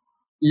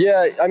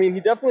 Yeah, I mean, he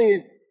definitely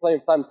needs plenty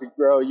of time to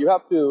grow. You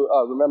have to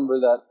remember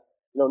that,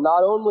 you know,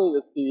 not only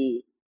is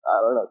he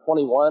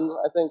 21,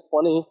 I think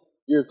 20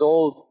 years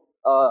old.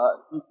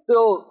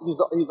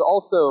 He's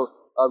also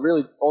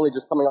really only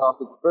just coming off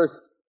his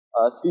first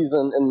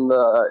season in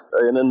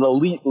an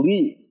elite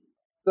league.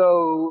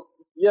 So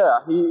yeah,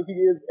 he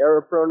is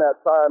error prone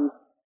at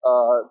times,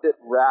 a bit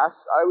rash,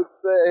 I would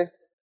say.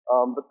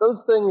 But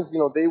those things, you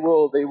know, they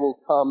will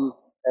come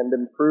and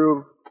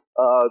improve.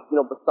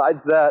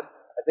 Besides that,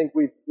 I think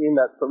we've seen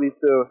that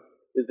Salisu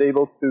is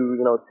able to,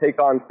 you know,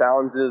 take on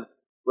challenges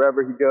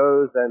wherever he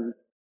goes, and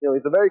you know,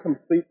 he's a very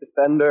complete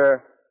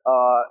defender.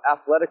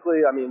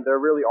 Athletically, I mean, there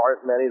really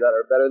aren't many that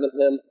are better than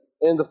him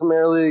in the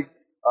Premier League.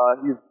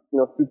 He's, you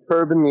know,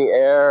 superb in the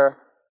air.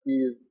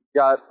 He's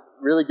got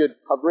really good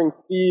covering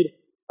speed.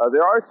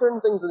 There are certain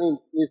things that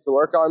he needs to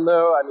work on,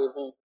 though. I mean,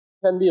 he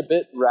can be a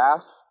bit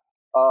rash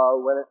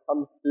when it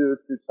comes to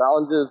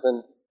challenges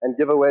and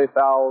give away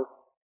fouls,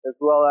 as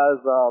well as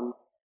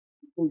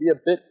he can be a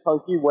bit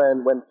funky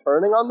when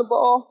turning on the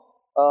ball.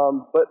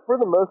 But for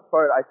the most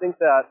part, I think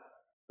that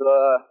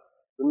the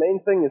main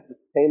thing is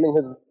just taming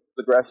his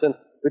aggression,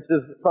 which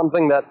is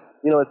something that,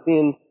 you know, is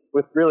seen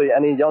with really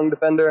any young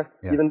defender,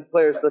 even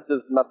players such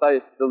as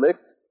Matthijs de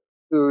Ligt,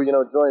 who, you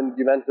know, joined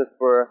Juventus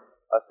for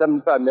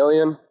 75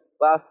 million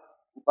last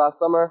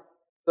summer.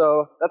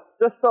 So that's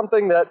just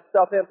something that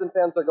Southampton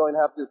fans are going to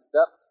have to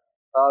accept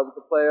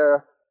with a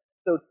player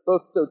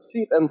both so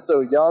cheap and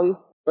so young.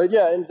 But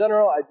yeah, in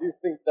general, I do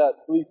think that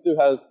Salisu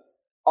has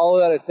all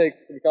that it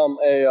takes to become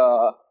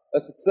a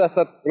success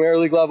at the Premier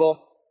League level.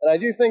 And I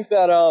do think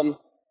that,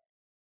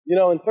 you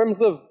know, in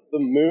terms of the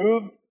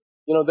move,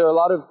 you know, there are a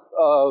lot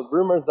of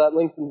rumors that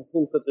link him to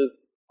teams such as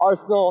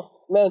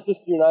Arsenal,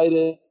 Manchester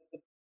United,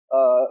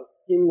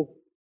 teams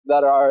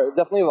that are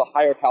definitely of a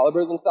higher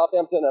caliber than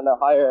Southampton and a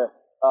higher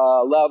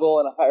level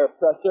and a higher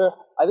pressure.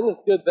 I think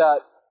it's good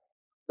that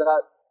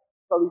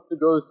Salisu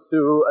goes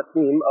to a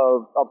team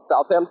of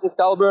Southampton's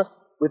caliber,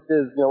 which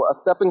is, a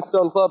stepping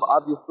stone club,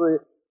 obviously,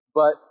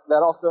 but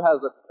that also has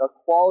a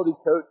quality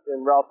coach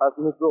in Ralph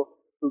Hasenhüttl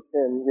who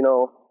can,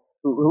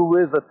 who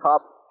is a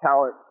top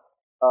talent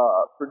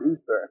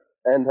producer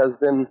and has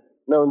been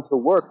known to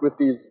work with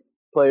these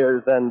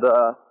players and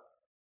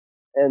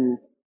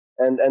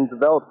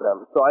develop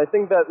them. So I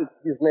think that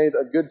he's made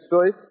a good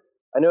choice.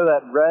 I know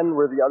that Rennes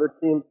were the other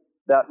team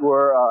that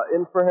were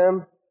in for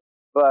him,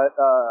 but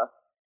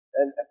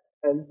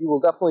and he will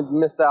definitely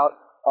miss out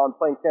on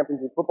playing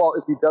Champions League football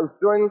if he does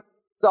join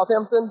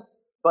Southampton.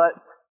 But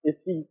if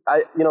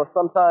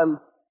sometimes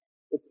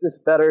it's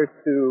just better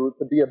to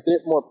be a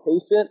bit more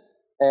patient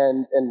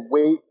and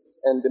wait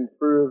and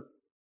improve,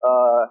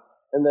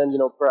 and then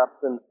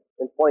perhaps in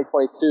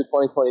 2022,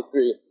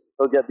 2023,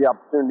 they'll get the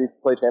opportunity to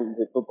play Champions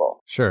League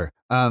football. Sure.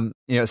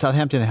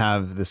 Southampton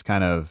have this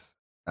kind of,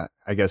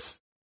 I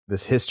guess,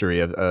 this history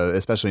of,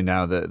 especially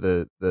now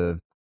the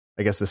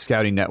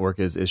scouting network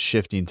is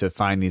shifting to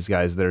find these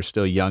guys that are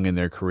still young in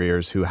their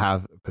careers who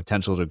have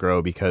potential to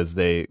grow because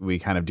we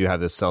kind of do have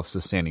this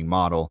self-sustaining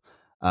model.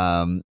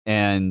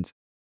 And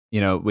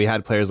we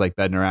had players like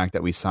Bednarak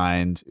that we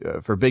signed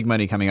for big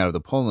money coming out of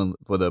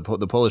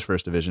the Polish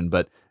first division,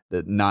 but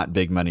not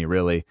big money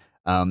really.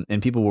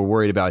 And people were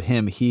worried about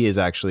him. He is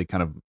actually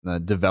kind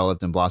of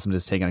developed and blossomed.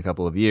 It's taken a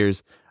couple of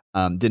years.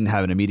 Didn't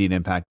have an immediate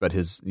impact, but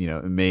has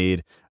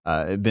been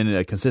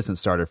a consistent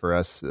starter for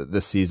us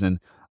this season.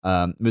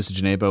 Musa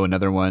Janebo,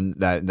 another one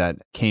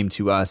that came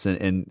to us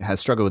and has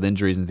struggled with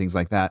injuries and things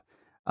like that.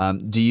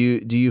 Do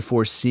you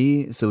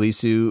foresee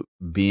Salisu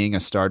being a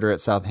starter at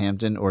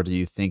Southampton, or do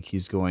you think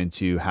he's going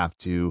to have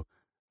to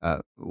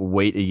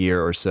wait a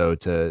year or so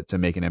to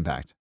make an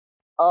impact?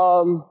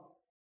 I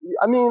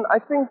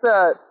think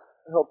that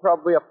he'll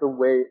probably have to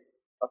wait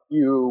a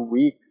few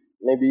weeks,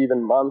 maybe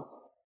even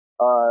months,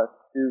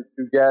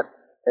 to get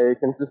a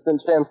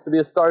consistent chance to be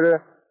a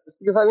starter. Just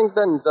because I think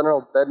that in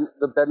general,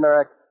 the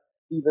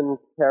Bednarak-Stevens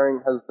pairing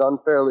has done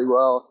fairly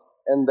well,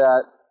 and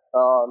that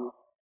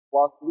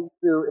while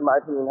Salisu, in my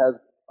opinion, has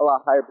a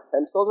lot higher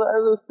potential than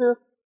those two,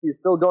 he's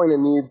still going to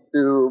need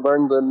to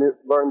learn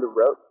the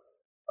ropes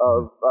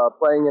of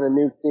playing in a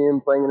new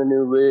team, playing in a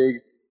new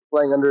league,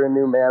 playing under a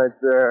new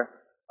manager.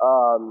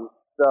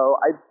 So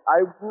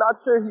I'm not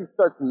sure he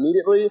starts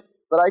immediately,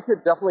 but I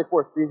could definitely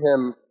foresee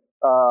him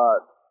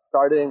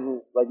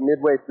starting like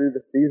midway through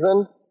the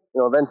season,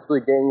 eventually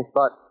gaining a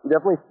spot. He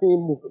definitely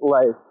seems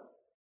like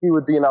he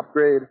would be an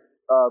upgrade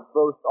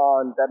both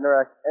on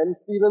Bednarak and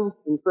Stevens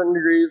in certain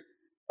degrees,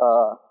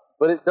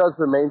 but it does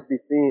remain to be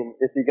seen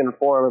if he can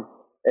form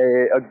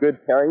a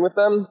good pairing with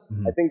them.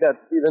 Mm-hmm. I think that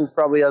Stevens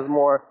probably has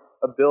more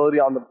ability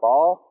on the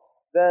ball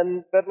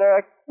than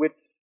Bednarak, which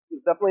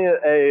is definitely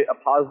a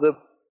positive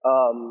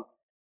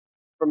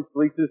from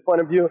Salisu's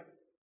point of view.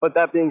 But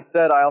that being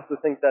said, I also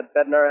think that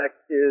Bednarak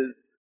is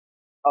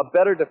a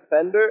better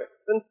defender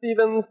than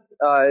Stevens,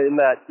 in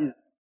that he's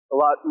a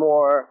lot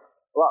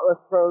less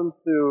prone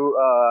to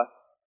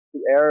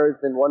errors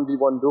in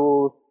 1v1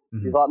 duels.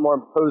 Mm-hmm. He's a lot more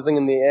imposing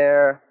in the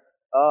air.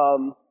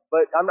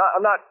 But I'm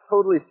not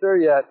totally sure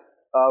yet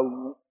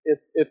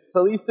if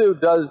Salisu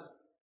does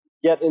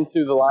get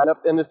into the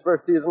lineup in this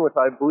first season, which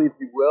I believe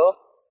he will.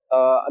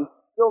 I'm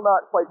still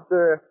not quite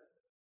sure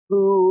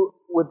who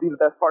would be the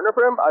best partner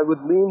for him. I would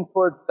lean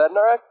towards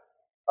Bednarak,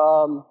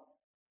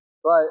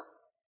 but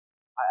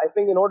I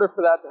think in order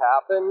for that to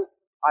happen,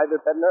 either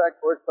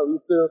Bednarak or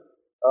Salisu,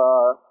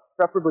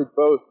 preferably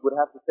both, would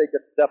have to take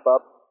a step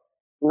up,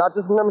 not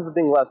just in terms of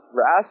being less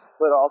rash,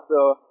 but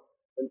also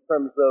in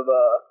terms of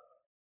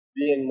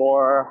being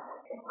more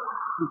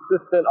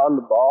consistent on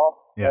the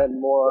ball and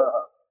more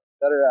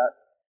better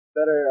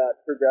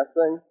at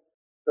progressing.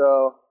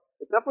 So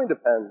it definitely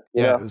depends.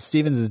 Yeah,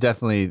 Stevens is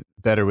definitely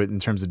better in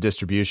terms of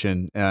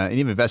distribution, and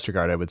even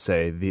Vestergaard, I would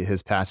say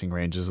his passing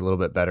range is a little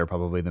bit better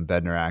probably than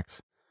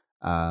Bednarak's.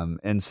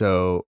 And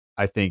so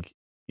I think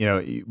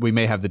we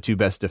may have the two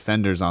best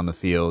defenders on the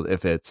field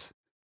if it's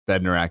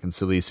Bednarak and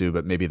Salisu,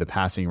 but maybe the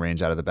passing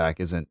range out of the back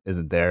isn't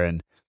there,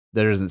 and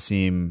there doesn't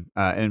seem,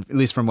 and at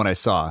least from what I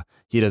saw,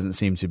 he doesn't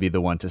seem to be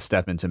the one to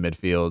step into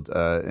midfield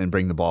and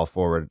bring the ball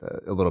forward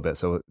a little bit.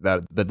 So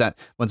that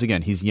once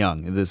again, he's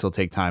young. This will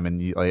take time,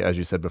 and as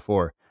you said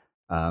before,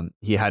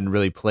 he hadn't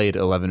really played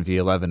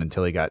 11v11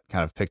 until he got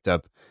kind of picked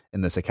up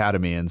in this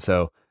academy, and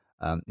so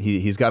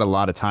he's got a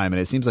lot of time, and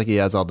it seems like he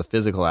has all the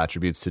physical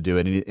attributes to do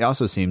it. And it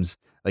also seems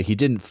like he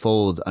didn't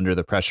fold under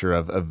the pressure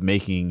of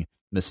making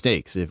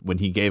mistakes. When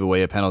he gave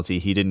away a penalty,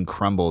 he didn't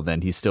crumble.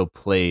 Then he still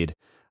played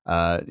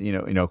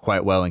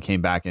quite well and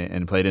came back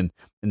and played in.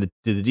 And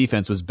the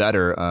defense was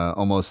better,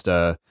 almost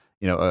a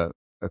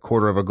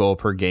quarter of a goal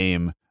per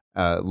game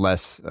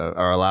less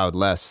or allowed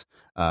less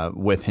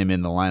with him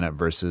in the lineup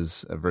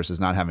versus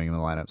not having him in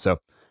the lineup. So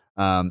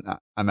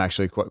I'm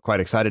actually quite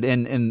excited.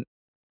 And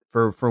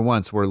for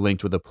once, we're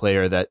linked with a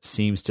player that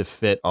seems to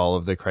fit all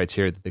of the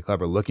criteria that the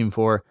club are looking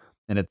for.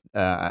 And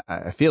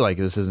I feel like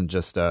this isn't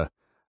just kind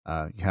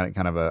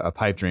of a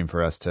pipe dream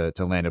for us to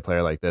land a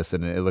player like this.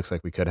 And it looks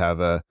like we could have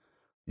a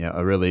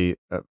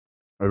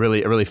a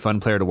really fun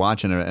player to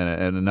watch, and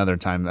another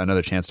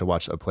chance to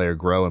watch a player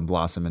grow and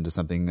blossom into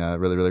something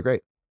really, really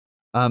great.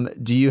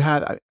 Do you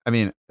have, I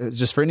mean,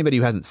 just for anybody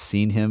who hasn't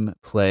seen him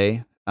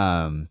play,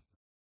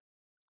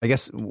 I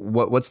guess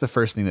what's the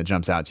first thing that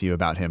jumps out to you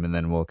about him, and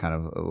then we'll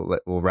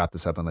we'll wrap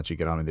this up and let you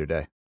get on with your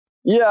day.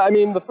 Yeah, I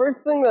mean, the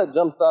first thing that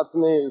jumps out to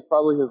me is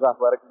probably his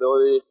athletic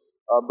ability,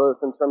 both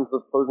in terms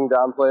of closing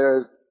down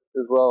players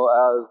as well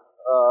as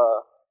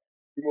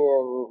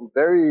being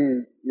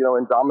very,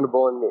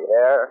 indomitable in the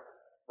air.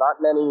 Not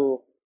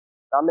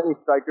many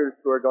strikers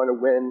who are going to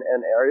win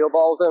an aerial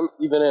ball with him,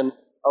 even in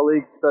a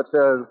league such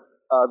as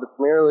the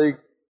Premier League.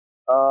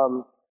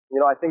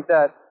 I think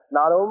that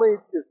not only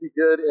is he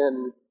good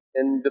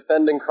in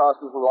defending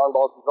crosses and long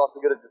balls, he's also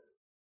good at just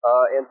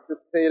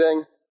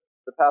anticipating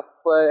the path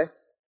of play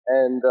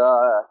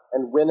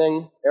and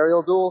winning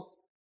aerial duels.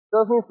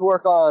 Does need to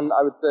work on,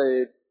 I would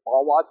say,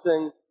 ball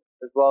watching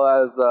as well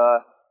as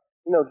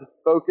just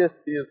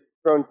focus. He is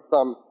prone to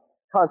some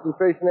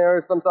concentration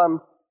errors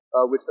sometimes,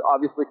 which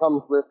obviously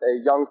comes with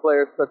a young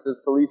player such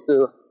as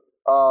Salisu.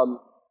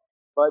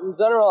 But in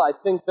general, I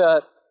think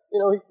that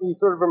he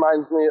sort of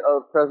reminds me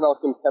of Presnel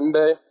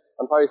Kimpembe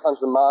on Paris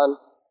Saint-Germain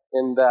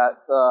in that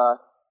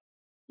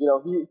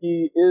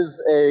he is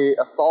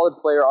a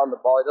solid player on the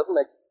ball. He doesn't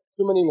make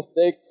too many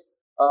mistakes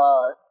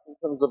in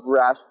terms of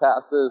rash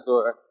passes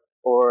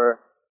or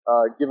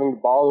giving the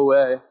ball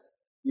away.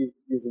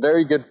 He's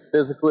very good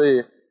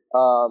physically,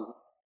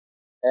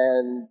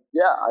 and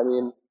yeah, I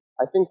mean,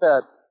 I think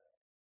that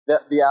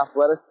the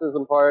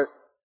athleticism part,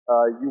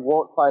 you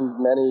won't find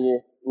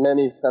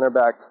many center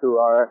backs who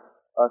are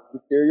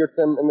superior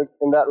to him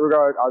in that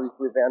regard.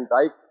 Obviously, Van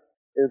Dijk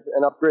is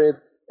an upgrade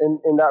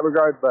in that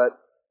regard, but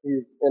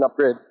he's an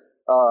upgrade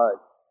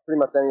pretty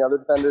much any other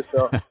defender.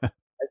 So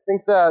I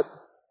think that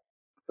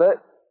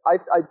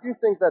I do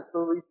think that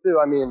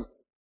Salisu, I mean,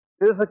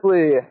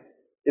 physically,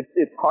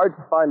 it's hard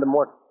to find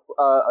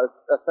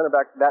a center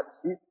back that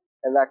cheap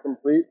and that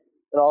complete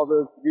in all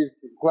those degrees.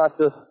 It's not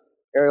just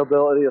aerial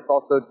ability; it's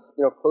also just,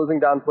 closing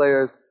down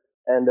players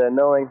and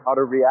knowing how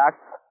to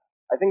react.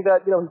 I think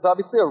that he's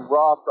obviously a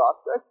raw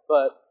prospect,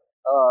 but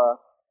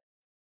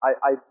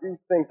I do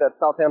think that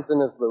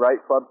Southampton is the right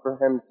club for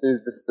him to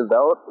just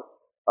develop.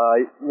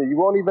 You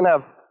won't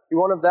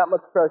have that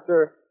much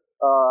pressure,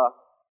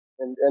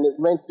 and it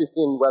remains to be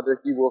seen whether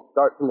he will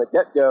start from the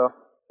get-go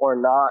or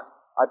not.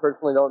 I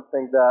personally don't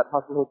think that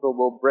Hasenhüttl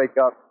will break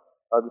up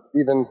the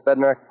Stevens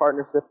Bednarek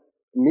partnership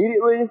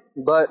immediately,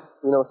 but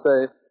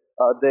say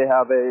they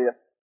have a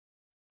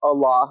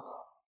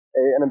loss,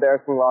 an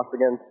embarrassing loss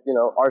against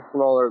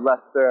Arsenal or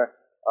Leicester,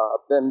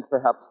 then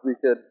perhaps we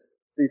could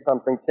see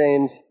something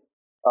change.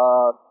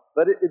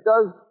 But it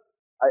does.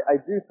 I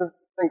do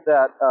think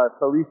that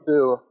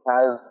Salisu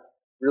has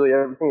really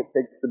everything it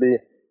takes to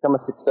become a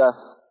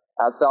success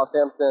at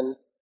Southampton.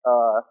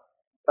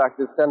 In fact,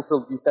 his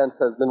central defense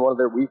has been one of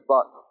their weak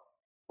spots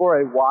for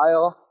a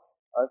while,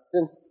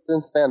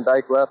 since Van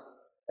Dijk left,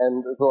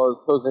 and as well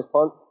as Jose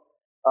Font.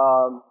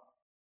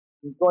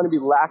 He's going to be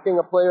lacking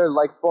a player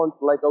like Font,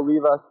 like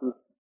Olivas, who's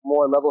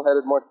more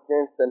level-headed, more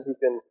experienced, and who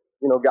can,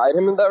 guide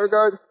him in that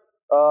regard.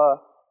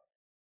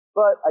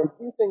 But I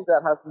do think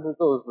that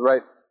Hasenhüttl is the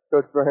right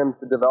coach for him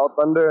to develop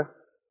under.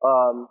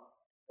 And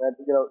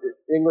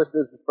English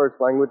is his first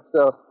language,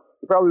 so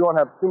he probably won't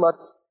have too much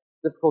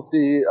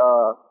difficulty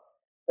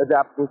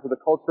adapting to the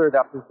culture,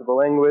 adapting to the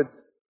language.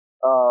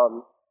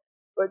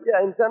 But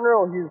yeah, in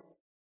general, he's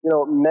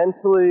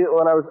mentally.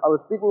 When I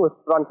was speaking with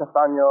Fran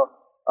Castaño,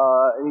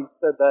 and he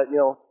said that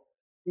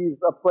he's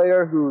a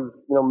player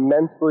who's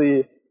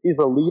mentally he's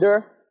a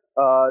leader,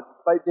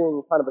 despite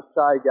being kind of a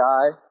shy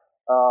guy.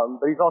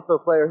 But he's also a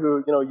player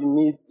who you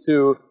need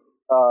to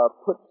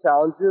put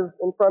challenges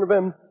in front of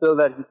him so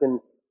that he can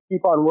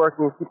keep on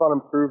working, keep on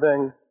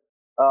improving.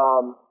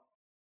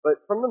 But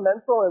from the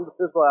mental and the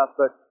physical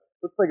aspect,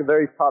 looks like a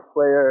very top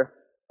player,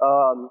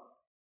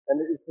 and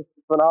it's just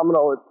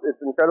phenomenal.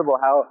 It's incredible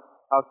how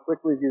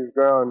quickly he's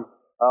grown.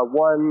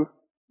 One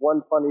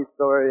funny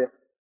story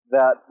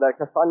that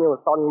Castaño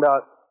was talking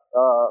about.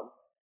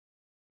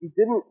 He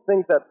didn't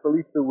think that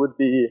Salisu would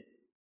be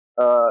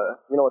a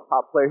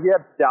top player. He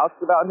had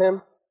doubts about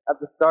him at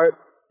the start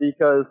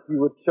because he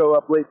would show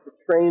up late to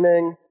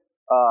training.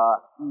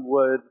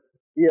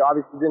 He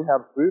obviously didn't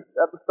have boots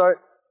at the start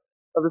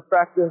of his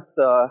practice.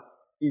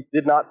 He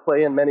did not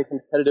play in any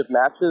competitive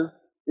matches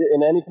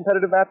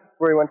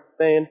before he went to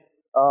Spain.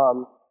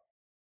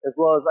 As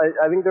well as,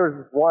 I think there was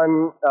this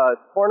one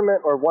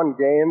tournament or one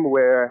game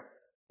where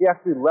he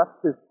actually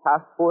left his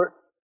passport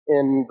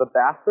in the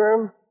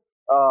bathroom.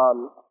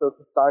 So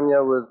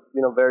Castaño was,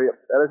 very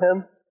upset at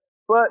him.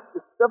 But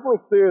it's definitely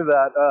clear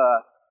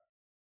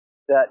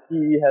that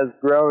he has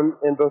grown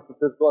in both the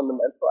physical and the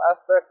mental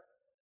aspect.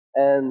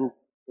 And,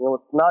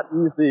 it's not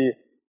easy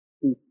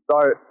to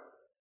start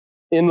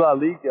in La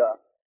Liga,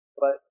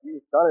 but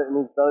he's done it, and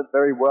he's done it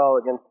very well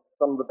against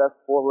some of the best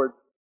forwards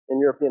in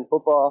European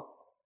football.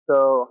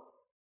 So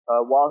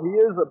while he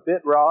is a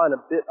bit raw and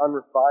a bit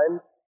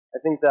unrefined, I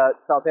think that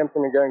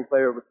Southampton are getting a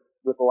player with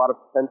with a lot of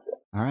potential.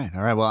 All right.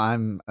 Well,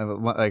 I'm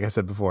like I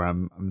said before,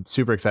 I'm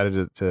super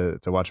excited to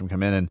watch him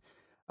come in,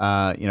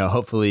 and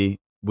hopefully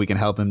we can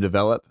help him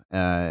develop,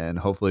 and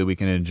hopefully we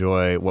can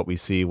enjoy what we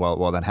see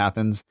while that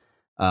happens.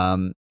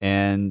 And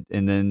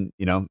then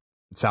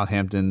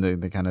Southampton,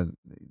 the kind of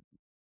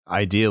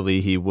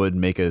ideally he would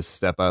make a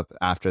step up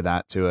after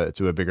that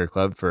to a bigger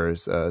club for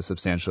a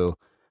substantial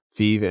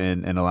fee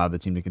and allow the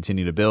team to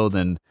continue to build.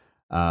 And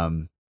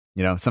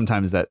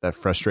sometimes that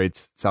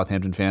frustrates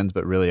Southampton fans,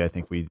 but really I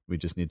think we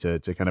just need to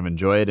kind of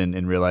enjoy it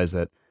and realize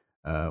that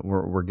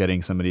we're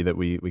getting somebody that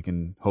we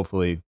can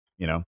hopefully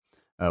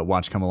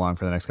watch come along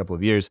for the next couple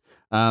of years.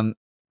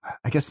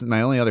 I guess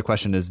my only other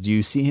question is, do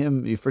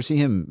you foresee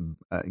him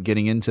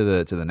getting into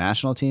the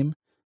national team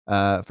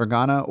for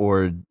Ghana,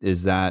 or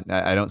is that,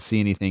 I don't see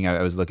anything.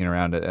 I was looking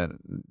around at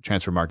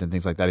transfer market and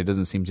things like that. It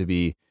doesn't seem to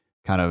be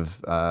kind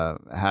of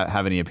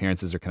have any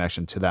appearances or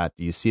connection to that.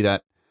 Do you see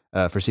that,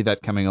 foresee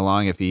that coming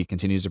along if he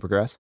continues to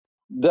progress?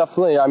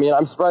 Definitely. I mean,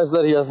 I'm surprised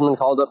that he hasn't been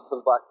called up to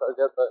the Black Stars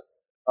yet, but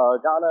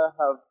Ghana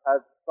have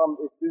had some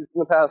issues in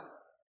the past.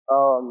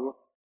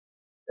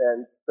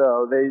 And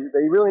so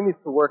they really need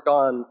to work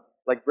on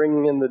like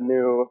bringing in the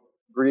new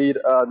breed,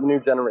 the new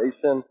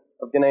generation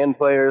of Ghanaian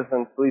players,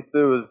 and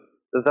Salisu is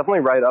definitely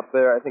right up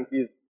there. I think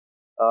he's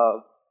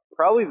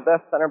probably the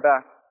best center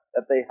back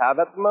that they have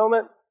at the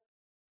moment.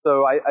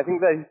 So I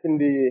think that he can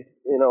be,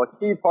 a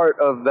key part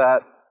of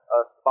that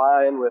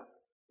spine with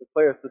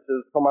players such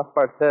as Thomas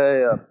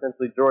Partey,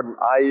 potentially Jordan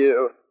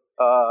Ayew.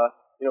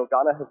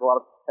 Ghana has a lot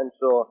of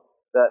potential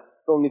that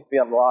still needs to be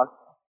unlocked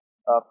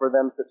for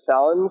them to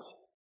challenge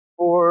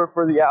for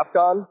the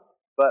AFCON.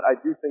 But I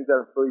do think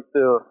that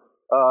Salisu,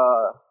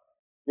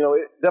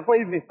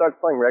 definitely if he starts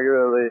playing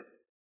regularly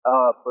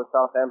for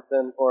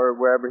Southampton or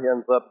wherever he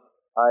ends up,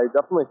 I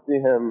definitely see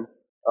him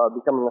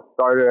becoming a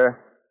starter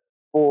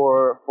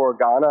for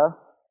Ghana.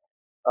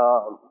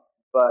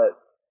 But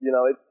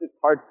it's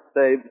hard to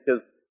say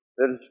because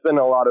there's been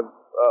a lot of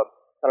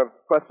kind of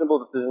questionable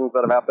decisions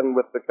that have happened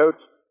with the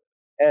coach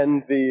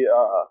and the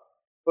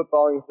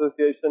footballing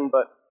association.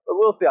 But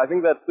we'll see. I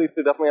think that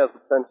Salisu definitely has the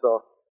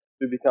potential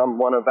to become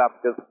one of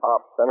Africa's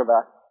top center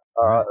backs.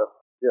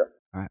 Yeah.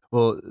 All right.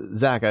 Well,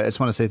 Zach, I just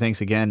want to say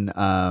thanks again.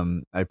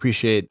 I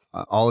appreciate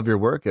all of your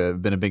work.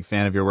 I've been a big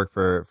fan of your work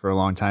for a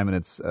long time, and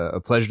it's a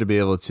pleasure to be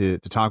able to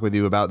talk with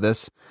you about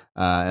this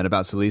and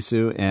about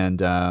Salisu.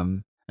 And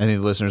I think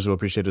the listeners will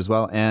appreciate it as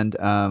well. And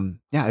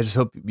I just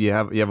hope you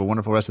have a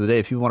wonderful rest of the day.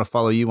 If you want to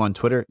follow you on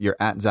Twitter, you're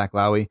at Zach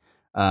Lowy.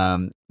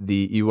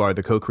 You are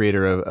the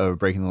co-creator of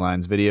Breaking the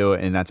Lines video,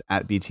 and that's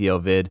at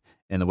BTLvid.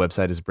 And the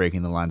website is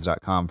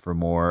breakingthelines.com for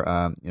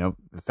more,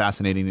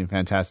 fascinating and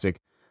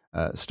fantastic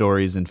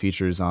stories and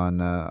features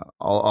on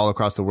all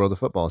across the world of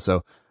football.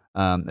 So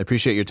I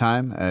appreciate your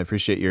time. I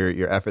appreciate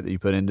your effort that you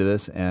put into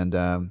this.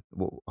 And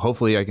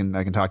hopefully I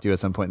can talk to you at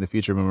some point in the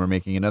future when we're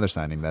making another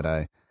signing that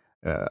I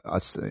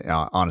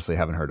honestly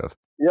haven't heard of.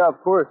 Yeah, of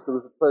course. It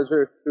was a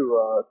pleasure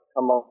to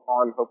come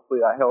on. Hopefully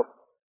I helped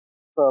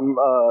some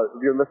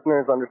of your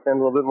listeners understand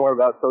a little bit more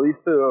about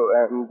Salisu,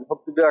 and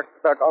hope to be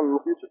back on in the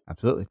future.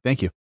 Absolutely.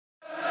 Thank you.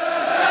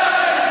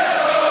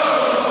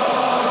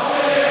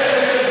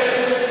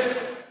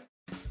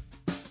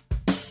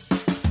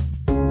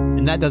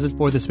 And that does it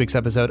for this week's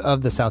episode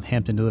of the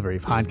Southampton Delivery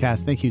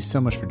Podcast. Thank you so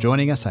much for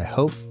joining us. I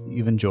hope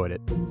you've enjoyed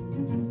it.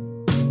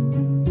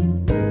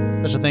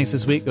 Special thanks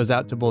this week goes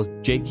out to both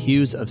Jake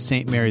Hughes of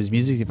St. Mary's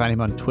Music. You can find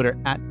him on Twitter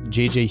at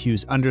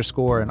JJHughes_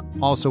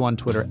 and also on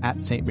Twitter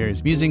at St.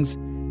 Mary's Musings,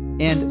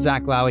 and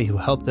Zach Lowy, who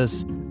helped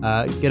us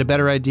get a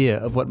better idea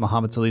of what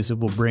Mohamed Salisu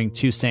will bring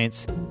to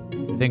Saints.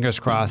 Fingers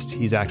crossed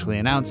he's actually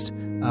announced.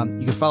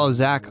 You can follow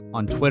Zach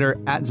on Twitter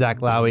at Zach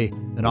Lowy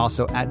and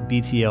also at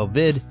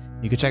BTLvid.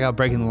 You can check out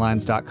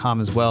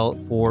breakingthelines.com as well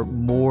for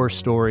more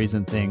stories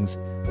and things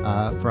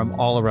from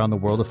all around the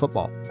world of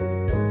football.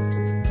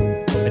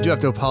 I do have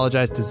to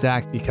apologize to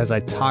Zach because I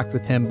talked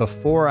with him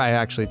before I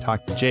actually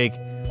talked to Jake.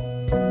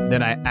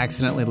 Then I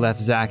accidentally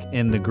left Zach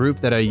in the group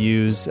that I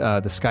use,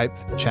 the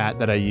Skype chat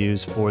that I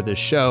use for this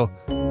show.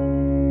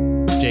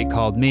 Jake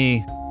called me.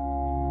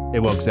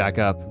 It woke Zach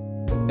up.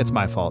 It's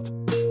my fault.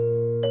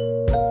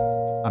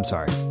 I'm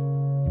sorry.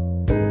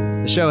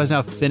 The show has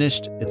now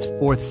finished its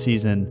 4th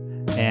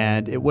season,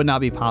 and it would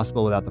not be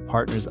possible without the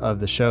partners of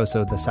the show.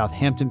 So the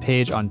Southampton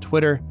page on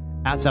Twitter,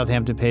 at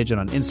Southampton page, and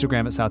on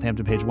Instagram at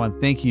Southampton page 1.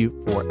 Thank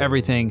you for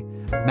everything.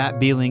 Matt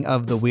Beeling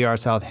of the We Are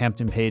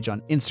Southampton page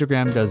on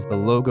Instagram does the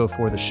logo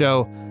for the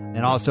show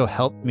and also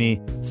helped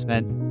me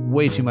spend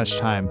way too much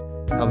time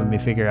helping me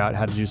figure out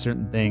how to do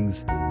certain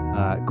things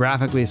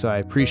graphically. So I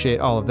appreciate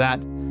all of that.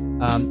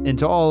 And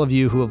to all of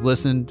you who have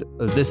listened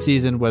this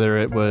season, whether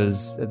it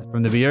was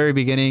from the very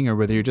beginning or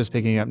whether you're just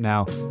picking up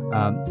now,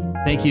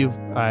 thank you.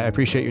 I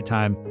appreciate your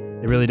time.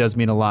 It really does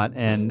mean a lot.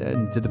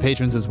 And to the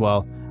patrons as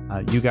well,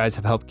 you guys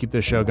have helped keep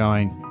this show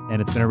going.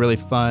 And it's been a really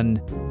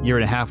fun year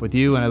and a half with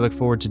you. And I look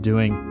forward to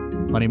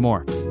doing plenty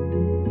more.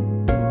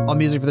 All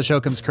music for the show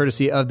comes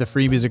courtesy of the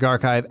Free Music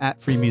Archive at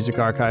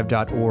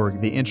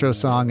freemusicarchive.org. The intro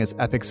song is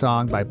Epic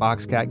Song by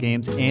Boxcat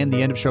Games, and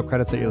the end of show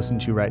credits that you're listening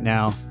to right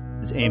now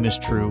is Aim is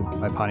True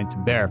by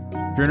Poddington Bear.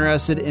 If you're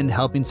interested in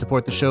helping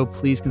support the show,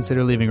 please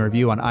consider leaving a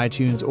review on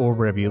iTunes or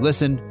wherever you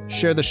listen.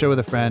 Share the show with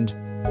a friend,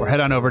 or head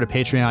on over to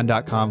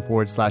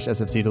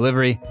patreon.com/SFC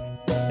delivery.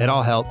 It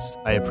all helps.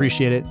 I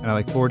appreciate it, and I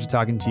look forward to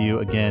talking to you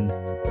again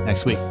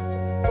next week.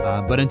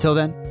 But until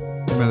then,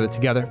 remember that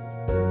together,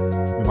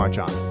 we march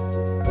on.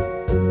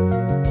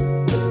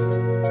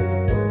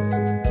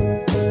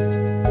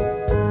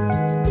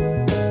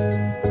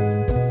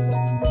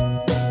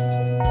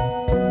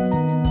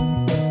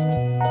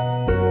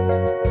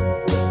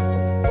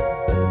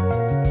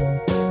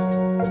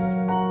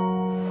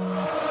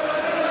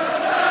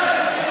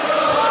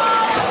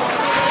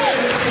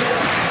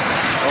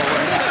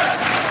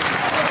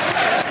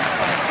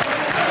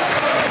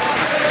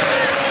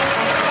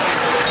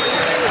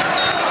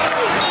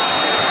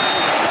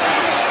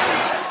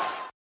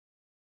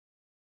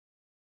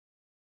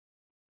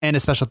 And a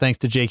special thanks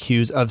to Jake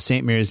Hughes of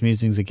St. Mary's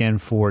Musings again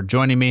for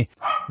joining me.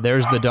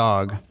 There's the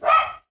dog.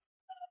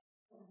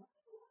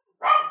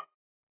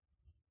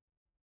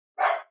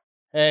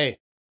 Hey.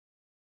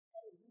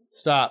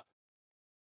 Stop.